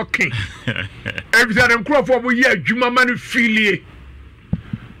abre fokin ebisa dem krofo bo ye adwuma ma no filie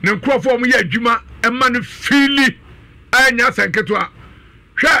ne krofo mu ye adwuma ema no fili anya sanketo a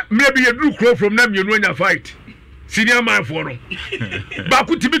hwa me bi ye duru krofo na mienu anya fight senior man for no ba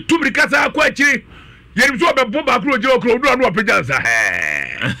ku tibi tumri kasa akwa akiri yerim so obebo ba kro je okro odu anu opega sa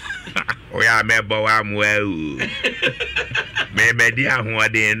o ya mebo wa mu me di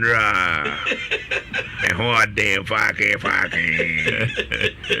ahoɔden nra ahoɔden faake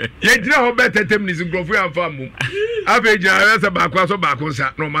ye dira ho betetem ni ngrofo ya fa mu afeja asa ba kwa so ba ko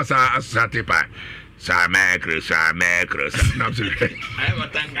sa no masa asate pa sa mekro na absolute ai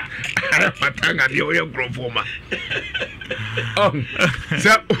matanga bi o ye ngrofo ma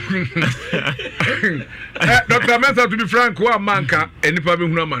Dr. Mensa, to be frank, wa manka enipa be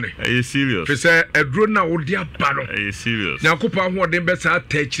huna mane. Are you serious? Fe say edro na odi aba no. Are you serious? Nyakopa ho de be sa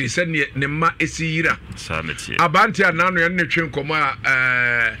atachiri se ne ma esiyira. Sanity. Abanti anano ye ne twen komo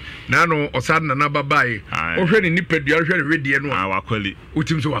nano osad na babae. O hwe ni nipadua hwe ne wedie no. Wakwali.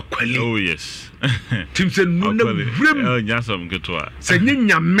 Utim so wakwali. Oh yes. Tim se nu na vrem. Nyasam ketwa. Se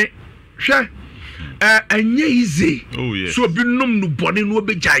nyame hwe enye easy. Oh yes. So bi num no bone no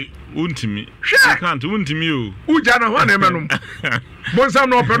obejai. Untimi. I can't untimi o. Ujana hwane menum. Bonsa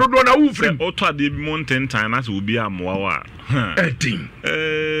no pedo do na ufrim. Oto de bi mountain time as will be amoa wa. Edim.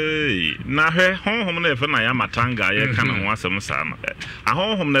 Na hwe honhom na efe na ya matanga ye kana ho asem sa no. A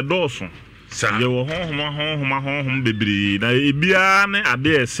honhom na dooso. Sa. Ye wo honhom bebiri na ebia ne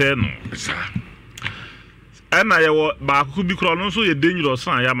ade ese no. Sa. Ena ye wo ba ku bi kro no so ye dangerous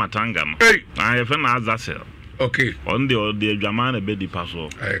san ya matanga no. Na ye fe na azasel. Okay. On the adwama na be di paso.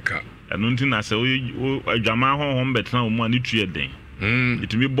 Eka. Enu nti na se o adwama honhom betena o mu ani tue den.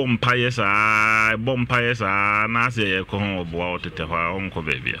 Itimi bompa yesa na se ye ko ho oboa otete hwa onko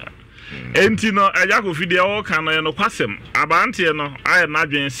baabi ha. Enti no ajako fide o kan no ye no kwasem abante no aye na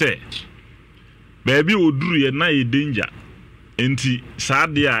dwen se baabi oduru ye na ye danger. Enti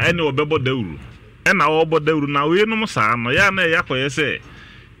saade a ene obebo dawuru. Ena obo dawuru na we no sa no ya na yakoye se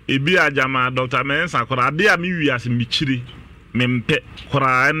ebi ajama Dr. Mensa kora de a mi wiase mi chiri mempe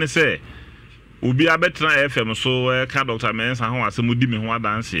kora ne se obi abetra FM so ka Dr. Mensa ho asem di me ho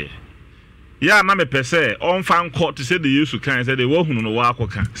adanse ya na me pese on fan court se de Yesu kan se de wo hunu no wa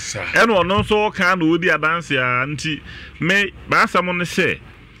akoka ene ono so kan no odi adanse a nti me ba asam no se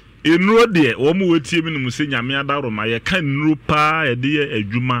enuro de wo mu wetie mi no se nyame adaro ma ye kan nuro pa ye de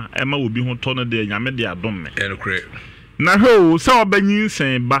adwuma e ma obi ho to no de nyame de adom me enokre na ho sa obanyin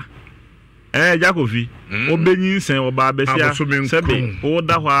sen ba Jacobi obanyin sen oba besia sebe o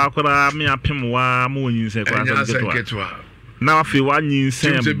da hwa akora me apem wa ma onyin sen kwa ketwa na afi wa nyin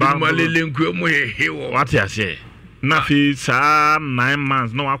sen ba malele nku mo hewo wati ase na afi sa 9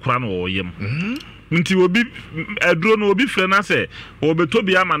 months no akora no oyem nti obi edro no obi fre na se obeto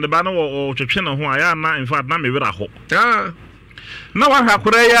ama ne ba no o twetwe ne ho aya na in fact na me wera ho na wa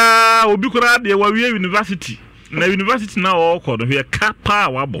akora ya obi kora de wa wie university na university na okọ no hwe kapa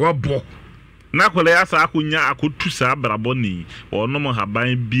wabo na kole ya sa akunya akotu sa brabo ni ono mo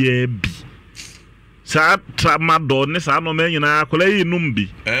haban bia bi sa tramado ne sa no menyina kole yi numbi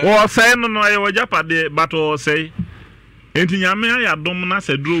wo sai no no ye wajapade bato sai enti nyame ya dom na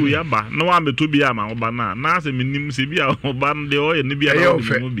se duro ya ba na wa meto bi ama oba na se minim se bi a oba de o ye ne bi a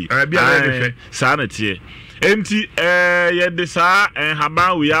no bi sa na tie enti ye de sa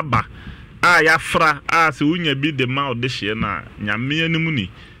haban wi aba ya fra se unya bi de ma odehye na nyame animu ni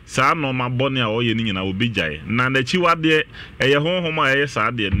saa no ma bɔne a ɔyɛ ni nyina obi gyae na n'akyiwade ɛyɛ honhom a ɛyɛ saa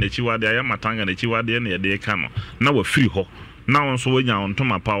de n'akyiwade ayɛ matanga n'akyiwade na yɛde ka no na wafiri hɔ na wɔn so wanya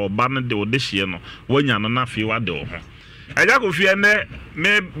ntoma pa ɔba no de ɔde hye no wanya no na afei wade wo ho ɛgya ko fie ne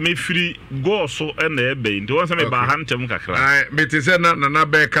me firi go so na ɛbɛn nti wɔn sɛ me ba ha ntɛm kakra ai mete sɛ na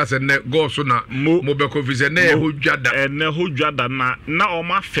bɛ ka sɛ ne go so na mo bɛ ko fi sɛ ne yɛ ho dwada ɛnɛ ho dwada na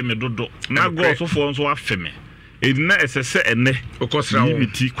ɔma afɛme dodo na go so fo nso afɛme edina ɛsɛsɛ ɛnɛ okɔsra wo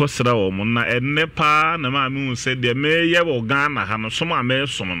miti kɔsra wo mo na ɛnɛ pa na ma me hu sɛ de me yɛ wo Ghana ha no so ma me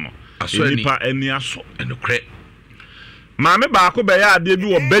som no nipa ani aso ɛnokrɛ maame baako bɛyɛ ade bi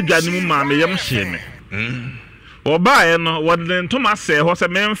wɔ badwa ne mu maame yɛm hye me ɔbaa no wɔde ntoma sɛ hɔ sɛ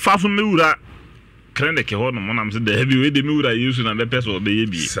memfa so mewura clinic hɔ no mo nam sɛ da bi we de mewura Yesu na bɛpɛ sɛ ɔbɛyɛ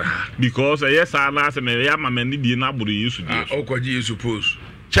bi because ɛyɛ saa na sɛ me yɛ ama mani die na aboro Yesu die ɔkɔgye Yesu pose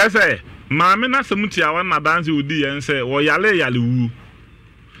kyɛ sɛ maame na sɛ muti awa na danse odi yɛn sɛ wɔyale wu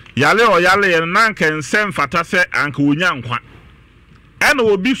yale yɛn na nka nsɛm fata sɛ anka wonya nkwa ɛna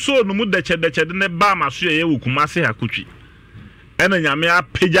obi so no mu dɛkyɛ de ne ba ma so yɛ wɔ Kumase Hakutwi ɛna nyame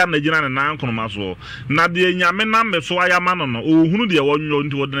apagya na gyina ne nan konoma so na de nyame na me so ayama no ohunu de wɔnyo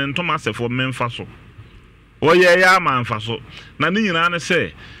nti wɔde ne ntoma sɛfo memfa so wɔyɛ ya ama mfa so na ne nyina ne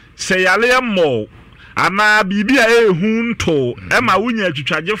sɛ yale yɛ mmɔ ana bibi a ehu nto ema wunya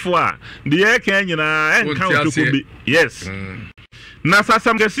atwitwagefo a de ye kan nyina enka otokobe yes na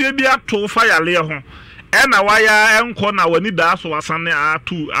sasam kese bi ato fa yale ho ena waya enko na wani da so asane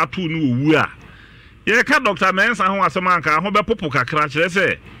atu no owu a ye ka Dr. Mensa ho asem anka ho bepopo kakra kire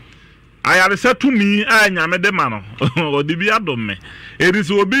se ayare satumi a nyame de ma no odi bi adomme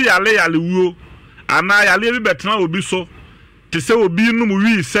erisi obi yale wuo ana yale bi betena obi so te sɛ obi no mu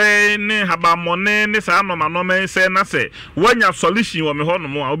wi sɛ ne habamone ne saa nomanoma sɛ na sɛ wanya solution wɔ me hɔ no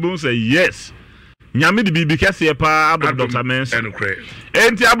mu a obi sɛ yes nyame de bibi kɛse pa ado Dr. Mensa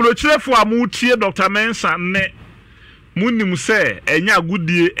enti abrochirefo a mu tie Dr. Mensa ne munim sɛ enya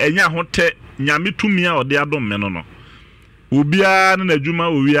agudie enya hote nyame tumi a ɔde adom me no obia ne nadwuma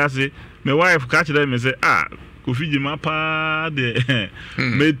owi ase me wife ka kyerɛ me sɛ Kofi Jima pa de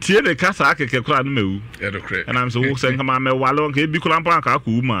me tie de kasa akeke kora no mewu and I'm so wo sen kama me wale on ke bi kora mpa ka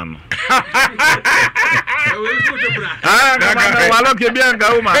ku ma no wale ke bi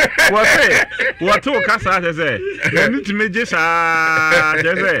anga uma what to kasa say eni ti meje sa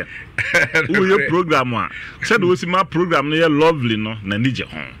say wo ye program a said wo si ma program no ye lovely no na nije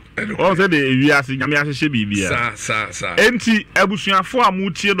ho on say de wi ase nyame ahye bibia sa enti abusuafo a mu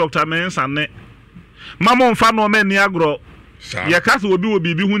tie Dr. Mensa ne mama mfa no me ni agro ye kasa obi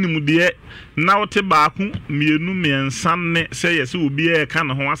bibi hu nim de na wote baaku mienu miensa ne se ye se obi e ka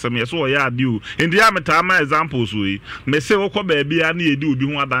ne ho asem ye se o ya ade o ndi ya meta ma examples we me se wokọ baabi a na ye di obi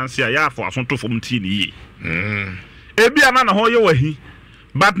hu adanse a ya afo asonto fom ti ni ye ebi ana na ho ye wahi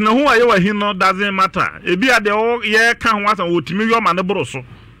but na ho ye wahi no doesn't matter ebi ade o ye ka ho asem otimi yo ma ne boro so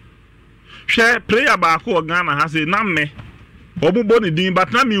hwe player baaku o Ghana ha se na me obubo ni din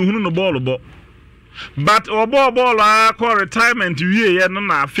but na mi hunu no ball bo but ball a call retirement wie ye no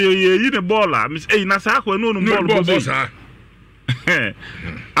na afi ye yi ne ball a miss na sa akwa no ball bo sa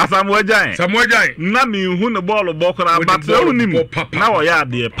Samuel na mi hu ne ball bo kora but unim na wo ya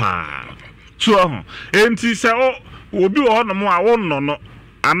de pa so ho enti se obi wo no mo a wo no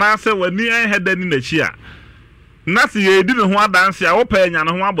ana se wani enheda ni nachi a na se ye di ne ho adanse a wo pa nya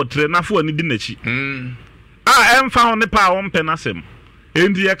ne ho abotre na fo ani di nachi emfa ho ne pa wo mpe na sem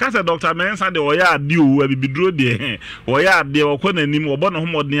endi ye kasa Dr. Mensa de oya ade o abibidro de oya ade okọ nanim obo no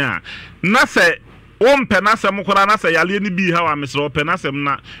homodin a na se wo mpe na sem kora na se yale ni bi ha wa mesro pe na sem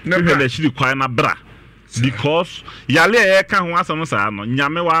na hwele shiri kwan na bra because yale ye ka ho asem sa no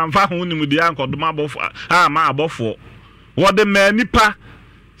nyame wa mfa ho nim de ankodom abofo ma abofo wo de ma nipa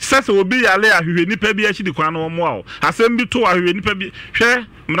sese obi yale ahwehwe nipa bi shiri kwan no mo a asem bi to ahwehwe nipa bi hwe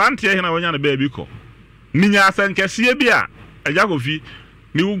mrante ye na wonya na ba bi ko minya asankese bi a agya Kofi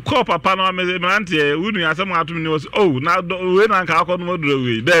mi ukọ papa no mrante unu asem atum ni was na we na nka akọ no duro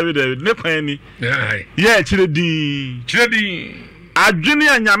we David ne kwan ni ye chire din adwene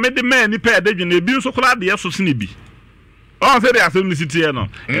anyame de ma ni pa de dwene bi nso kora de yeso sene bi on se de asem ni sitie no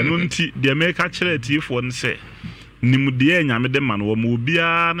enu nti de me ka chire tiefo ne se nimde anyame de ma no wo mo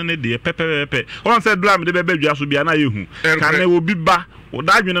bia ne de pepepepe on se drum de bebedwa so bia na yehu ka na obi ba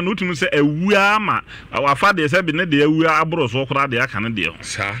odadwene no tumi se awua ma afa de se bi ne de awua aboro so kora de aka ne de ho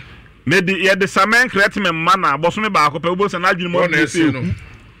sa me de ye de samen create me ma na aboso me ba akopɛ obo se na adwene mo de se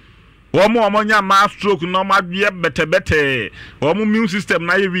womo nya ma stroke no ma dwe bete womo immune system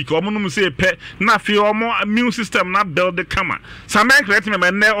na ye weak womo no se pe na fi womo immune system na build kama samen create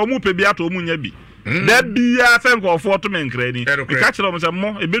me ne womo pe bi ato womo nya bi da bia sɛ nkɔfoɔ to menkra ni ka kyerɛ mo sɛ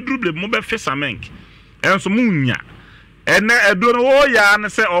mo ebeduru ble mo bɛ fesa menk enso mo nya ene edo no wo ya ne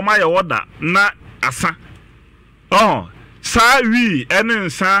sɛ ɔma yɛ woda na asa saa wi ene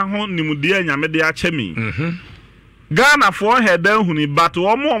nsa ho nimude anyame de akyɛ mi Ghana for hedan huni but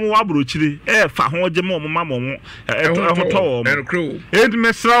omo wabrochire fa ho gye mo mama ehoto ent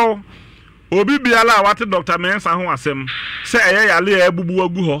mesraw obi biala wate Dr. Mensa ho asem se eye yale ebubu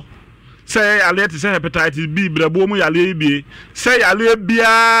agu ho se yale te se hepatitis B brabo mu yale bie se yale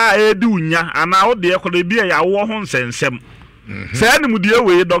bia edi unya ana wo de ekode bia ya wo ho nsensem se ani mu de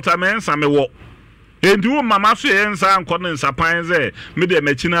we Dr. Mensa me wo enti wo mama so ye nsa nkɔ ne nsapan ze me de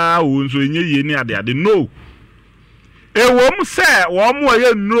machina wo nso enye ye ni ade no ewom se wo mo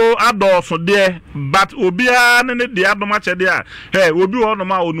ye nro adolfo de but obia ne de adoma kyede a obi wo no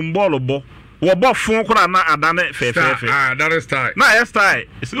ma onum ball bo wo bo fun kura na adane fefefe that is style na yes style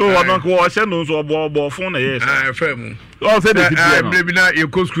so wo no ko se no so bo fun na yes fam o se de maybe na e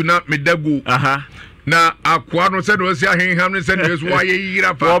ko school na medago na akwa no se no se ahenham no se no so wa ye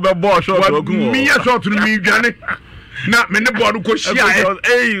yira pa wo be bo short ogun mi ya short no mi dwane na me ne board ko shia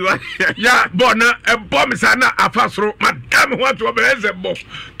ya board na e bo me sa na afasoro madam ho to be eze bo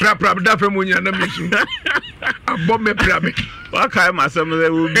pra da fam onya na mesu abo me pra me wa kai masem le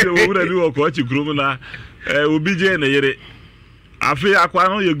obi owura bi wo ko chi krum na obi je na yere afi akwa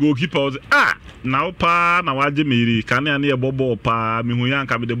no ye goalkeeper na opa na waje meri kan ya na ye bobo pa mi hu ya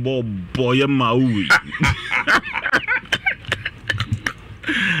nka me de bobo ye ma uwi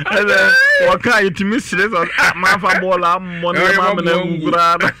waka itimi stress ma fa bola mo na ma na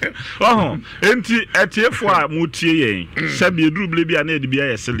ngura enti etiefo a mutie yen sabe edurubele bia na edibia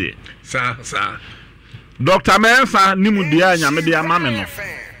yesele sa Dr. Mensa nimu dia nyame dia ma me no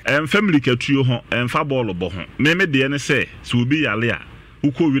family katuo ho emfa ball bo ho me de ne se obi yale a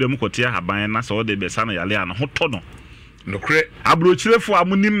uko wire mu kotia haban na se o de be sa na yale a no ho to no nokre abrochirefo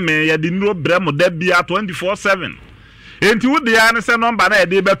amunim me ya de nro brem da bia 24/7 enti wo de ya ne se number na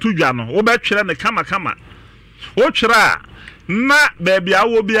de betu dwa no wo betwere ne kama wo twere na baby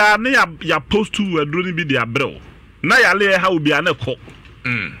awo bia ne ya post to adro ni bi de abrel na yale ha obi a ne ko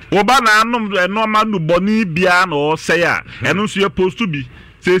wo ba na anom no ma no boni bia na o se ya eno so ye post to bi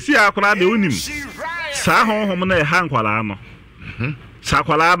se si akora de onim sa honhom na ha nkwala no sa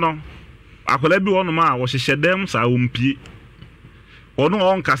kwala no akwala bi wono ma wo hyehye dem sa ompie ono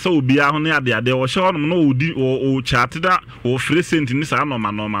on kasa obi aho ne ade wo hye onom no odi o chat da o free sent ni sa no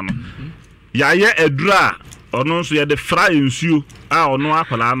ma no ya ye edura ono so ye de fra ensuo a ono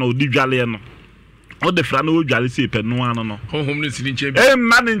akwala no odi dwale no o de fra no o dwale se pe no ano no honhom ne sini nche bi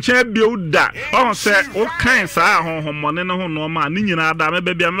ma ne nche bi o da o se o kan sa honhom ne ho no ma ni nyina da me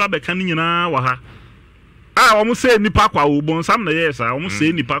bia me ba ka ni nyina wa ha omu se nipa kwa obon sam na yes omu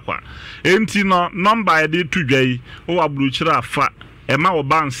se nipa kwa enti no number de tudwai o abruchira afa ema wo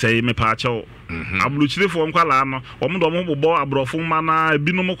bansei me pa achewo abruchire fo nkwala no omu do mo bobo abrofo ma na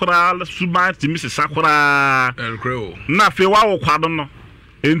ebinom kora suba timi se sakora na fe wa wo kwado no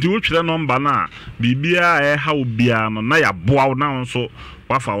enti wo twere number na bibia ha obia no na ya boa na nso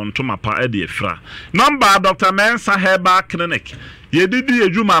wafa wonto mapa e de efra number Dr. Mensa Herbal Clinic yedidi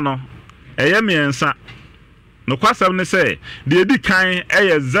ejuma no eye miensa no kwasam ne say the edi kan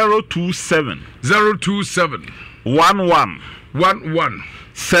 027 11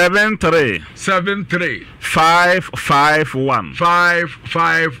 73 551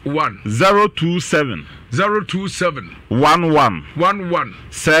 027 11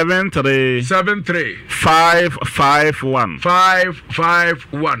 73 551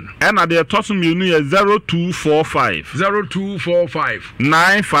 and at the tossum you need 0245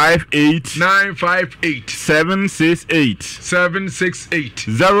 958 768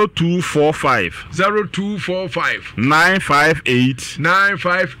 0245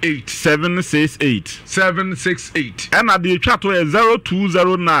 958 768 and at the chat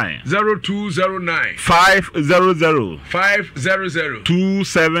 0209 500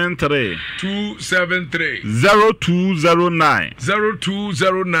 273 0209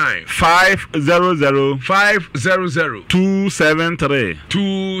 500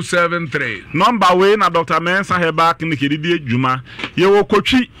 273 number we na Dr. Mensa Herbal Clinic di adwuma ye wo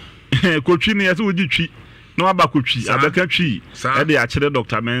kotwi ne yese wo gitwi no abakotwi abeka twi e de a kire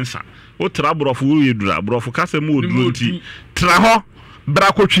Dr. Mensa wo tra brofo wo yedura brofo kasem wo duro nti tra ho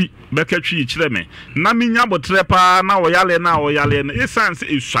brakotwi bekatwi kire me na minya botre pa na oyale no essence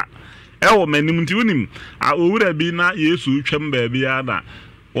esua e wo manim nti unim a owura bi na Yesu twem ba bia na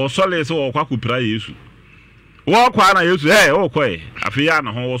wo sole se wo kwakopira Yesu wo kwa na Yesu wo koe afia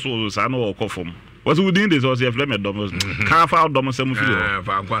na ho wo so sa na wo kofom was within this was a flame domos can't found domos some feel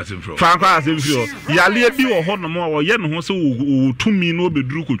Yali be or honor more or yen who so 2 me no be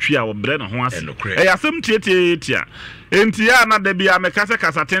drew could or bread and once I assume tia Entiana de be a mecasa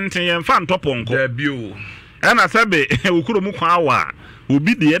casatente and fan top on debut and I said Ukuramukawa will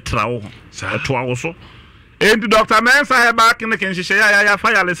be the etrao to also and Dr. Mensa have back in the Kenshia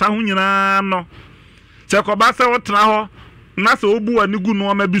fireless Hunina no Chakobasa or Traho Nasa Obu and Nugu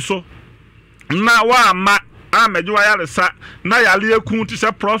no Mebiso. Na wa ma amedwa ya lesa na ya le kunti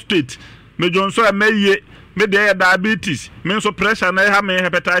se prostate me jonso e meye me de diabetes me so pressure na ha me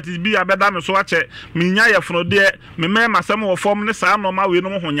hepatitis B abeda me so ache me nya ye fro de me masem wo form ne sa normal we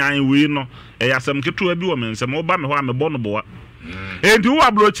no honyan we no e yasem keto abi wo me nsem wo ba me ho a me bo no bo enti wo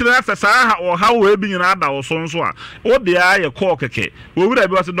abrochire asesa ha o ha wo ebi nyina da wo so nso a wo de aye call keke wo wura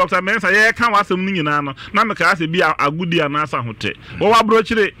bi was Dr. Mensa ye kan wasem ni nyina no na me ka ase bi agudi anasa hote wo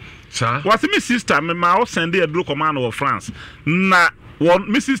abrochire was my sister me ma o send a dro command of France na one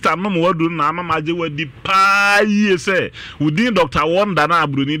my sister no mo wadu na mama je wadi pa ye say within Dr. Wonder na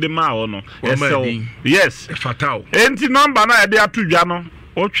abroni de ma o no yes fatal enti number na e de atudwa no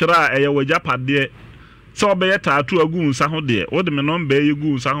o twera eye wajapade so be tattoo agu nsa ho de wo de me number ye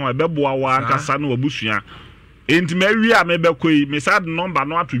gu nsa ho e be boa wa nkasa na wabusua enti me wi a me be koi me sad number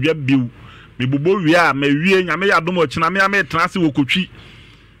no atudwa biu me bubo wi a me wi nya me yadom o kina me trance wo kotwi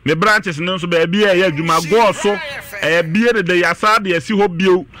me branches no so ba bia ya djuma go so e bia de yasa de asi ho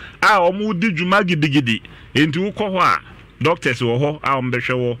bio a omu di djuma gidigidi enti wo kɔ hɔ a doctors wo hɔ a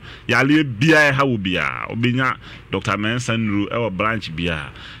ombehwe wo yale bia ha wo bia obenya Dr. Mensa Nuru e wo branch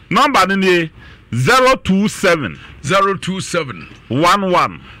bia number ni 027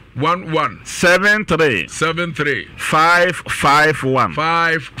 11 73 551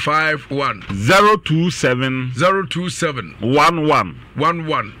 027 11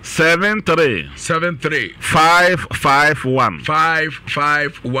 73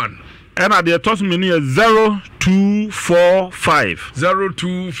 551 and at the toss menu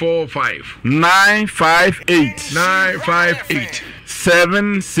 0245 958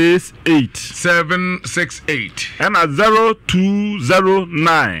 768 and at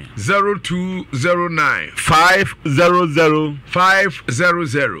 0209 500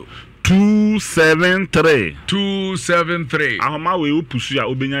 273 ahoma we opusu ya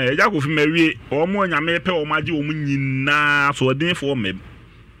obenya ya jakofi mawie omo nyame pe omaje omu nyina so odin fo mem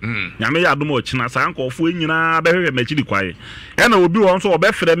nyame ya dom ochina sa nkofo nyina behwe machiri kwae ena obi won so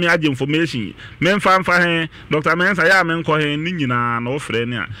obefre me age information me mfa he Dr. Mensa ya me nko he ni nyina na ofre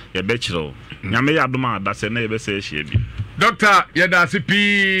ne a ye bechiro nyame ya dom adase na ye be se ehie bi Dr. Yedasi P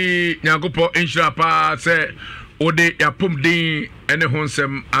Nyankopo insura pa se ode yapom din ene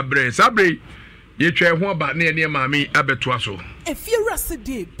honsem abre sabre ye twa ho ba ne ne maami abeto aso if you rest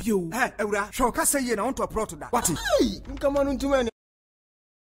day bio ewura hwe ka say ye na onto prot da what nkama no ntuma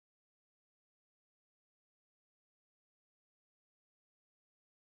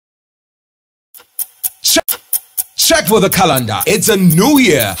Check for the calendar. It's a new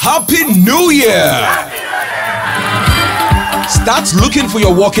year. Happy New Year! Start looking for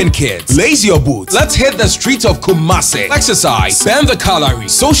your walking kids. Lace your boots. Let's hit the streets of Kumasi. Exercise, burn the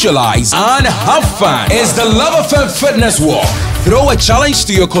calories, socialize, and have fun. It's the Love FM Fitness Walk. Throw a challenge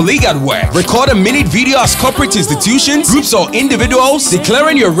to your colleague at work. Record a minute video as corporate institutions, groups, or individuals,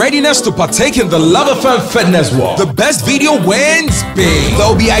 declaring your readiness to partake in the Love FM Fitness Walk. The best video wins big. There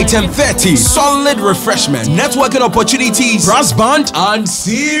will be item 30, solid refreshment, networking opportunities, brass band, and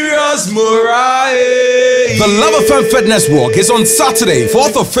serious morale. The Love FM Fitness Walk is on Saturday,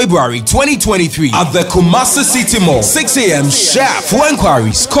 4th of February 2023 at the Kumasi City Mall, 6 a.m. sharp. For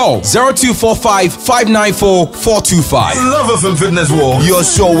inquiries, call 0245 594 425. Love FM Fitness Walk, your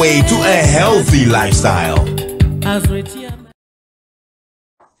sure way to a healthy lifestyle.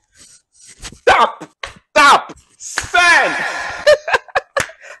 Tap, send.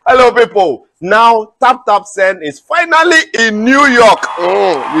 Hello, people. Now, Tap Send is finally in New York.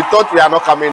 Oh, you thought we are not coming.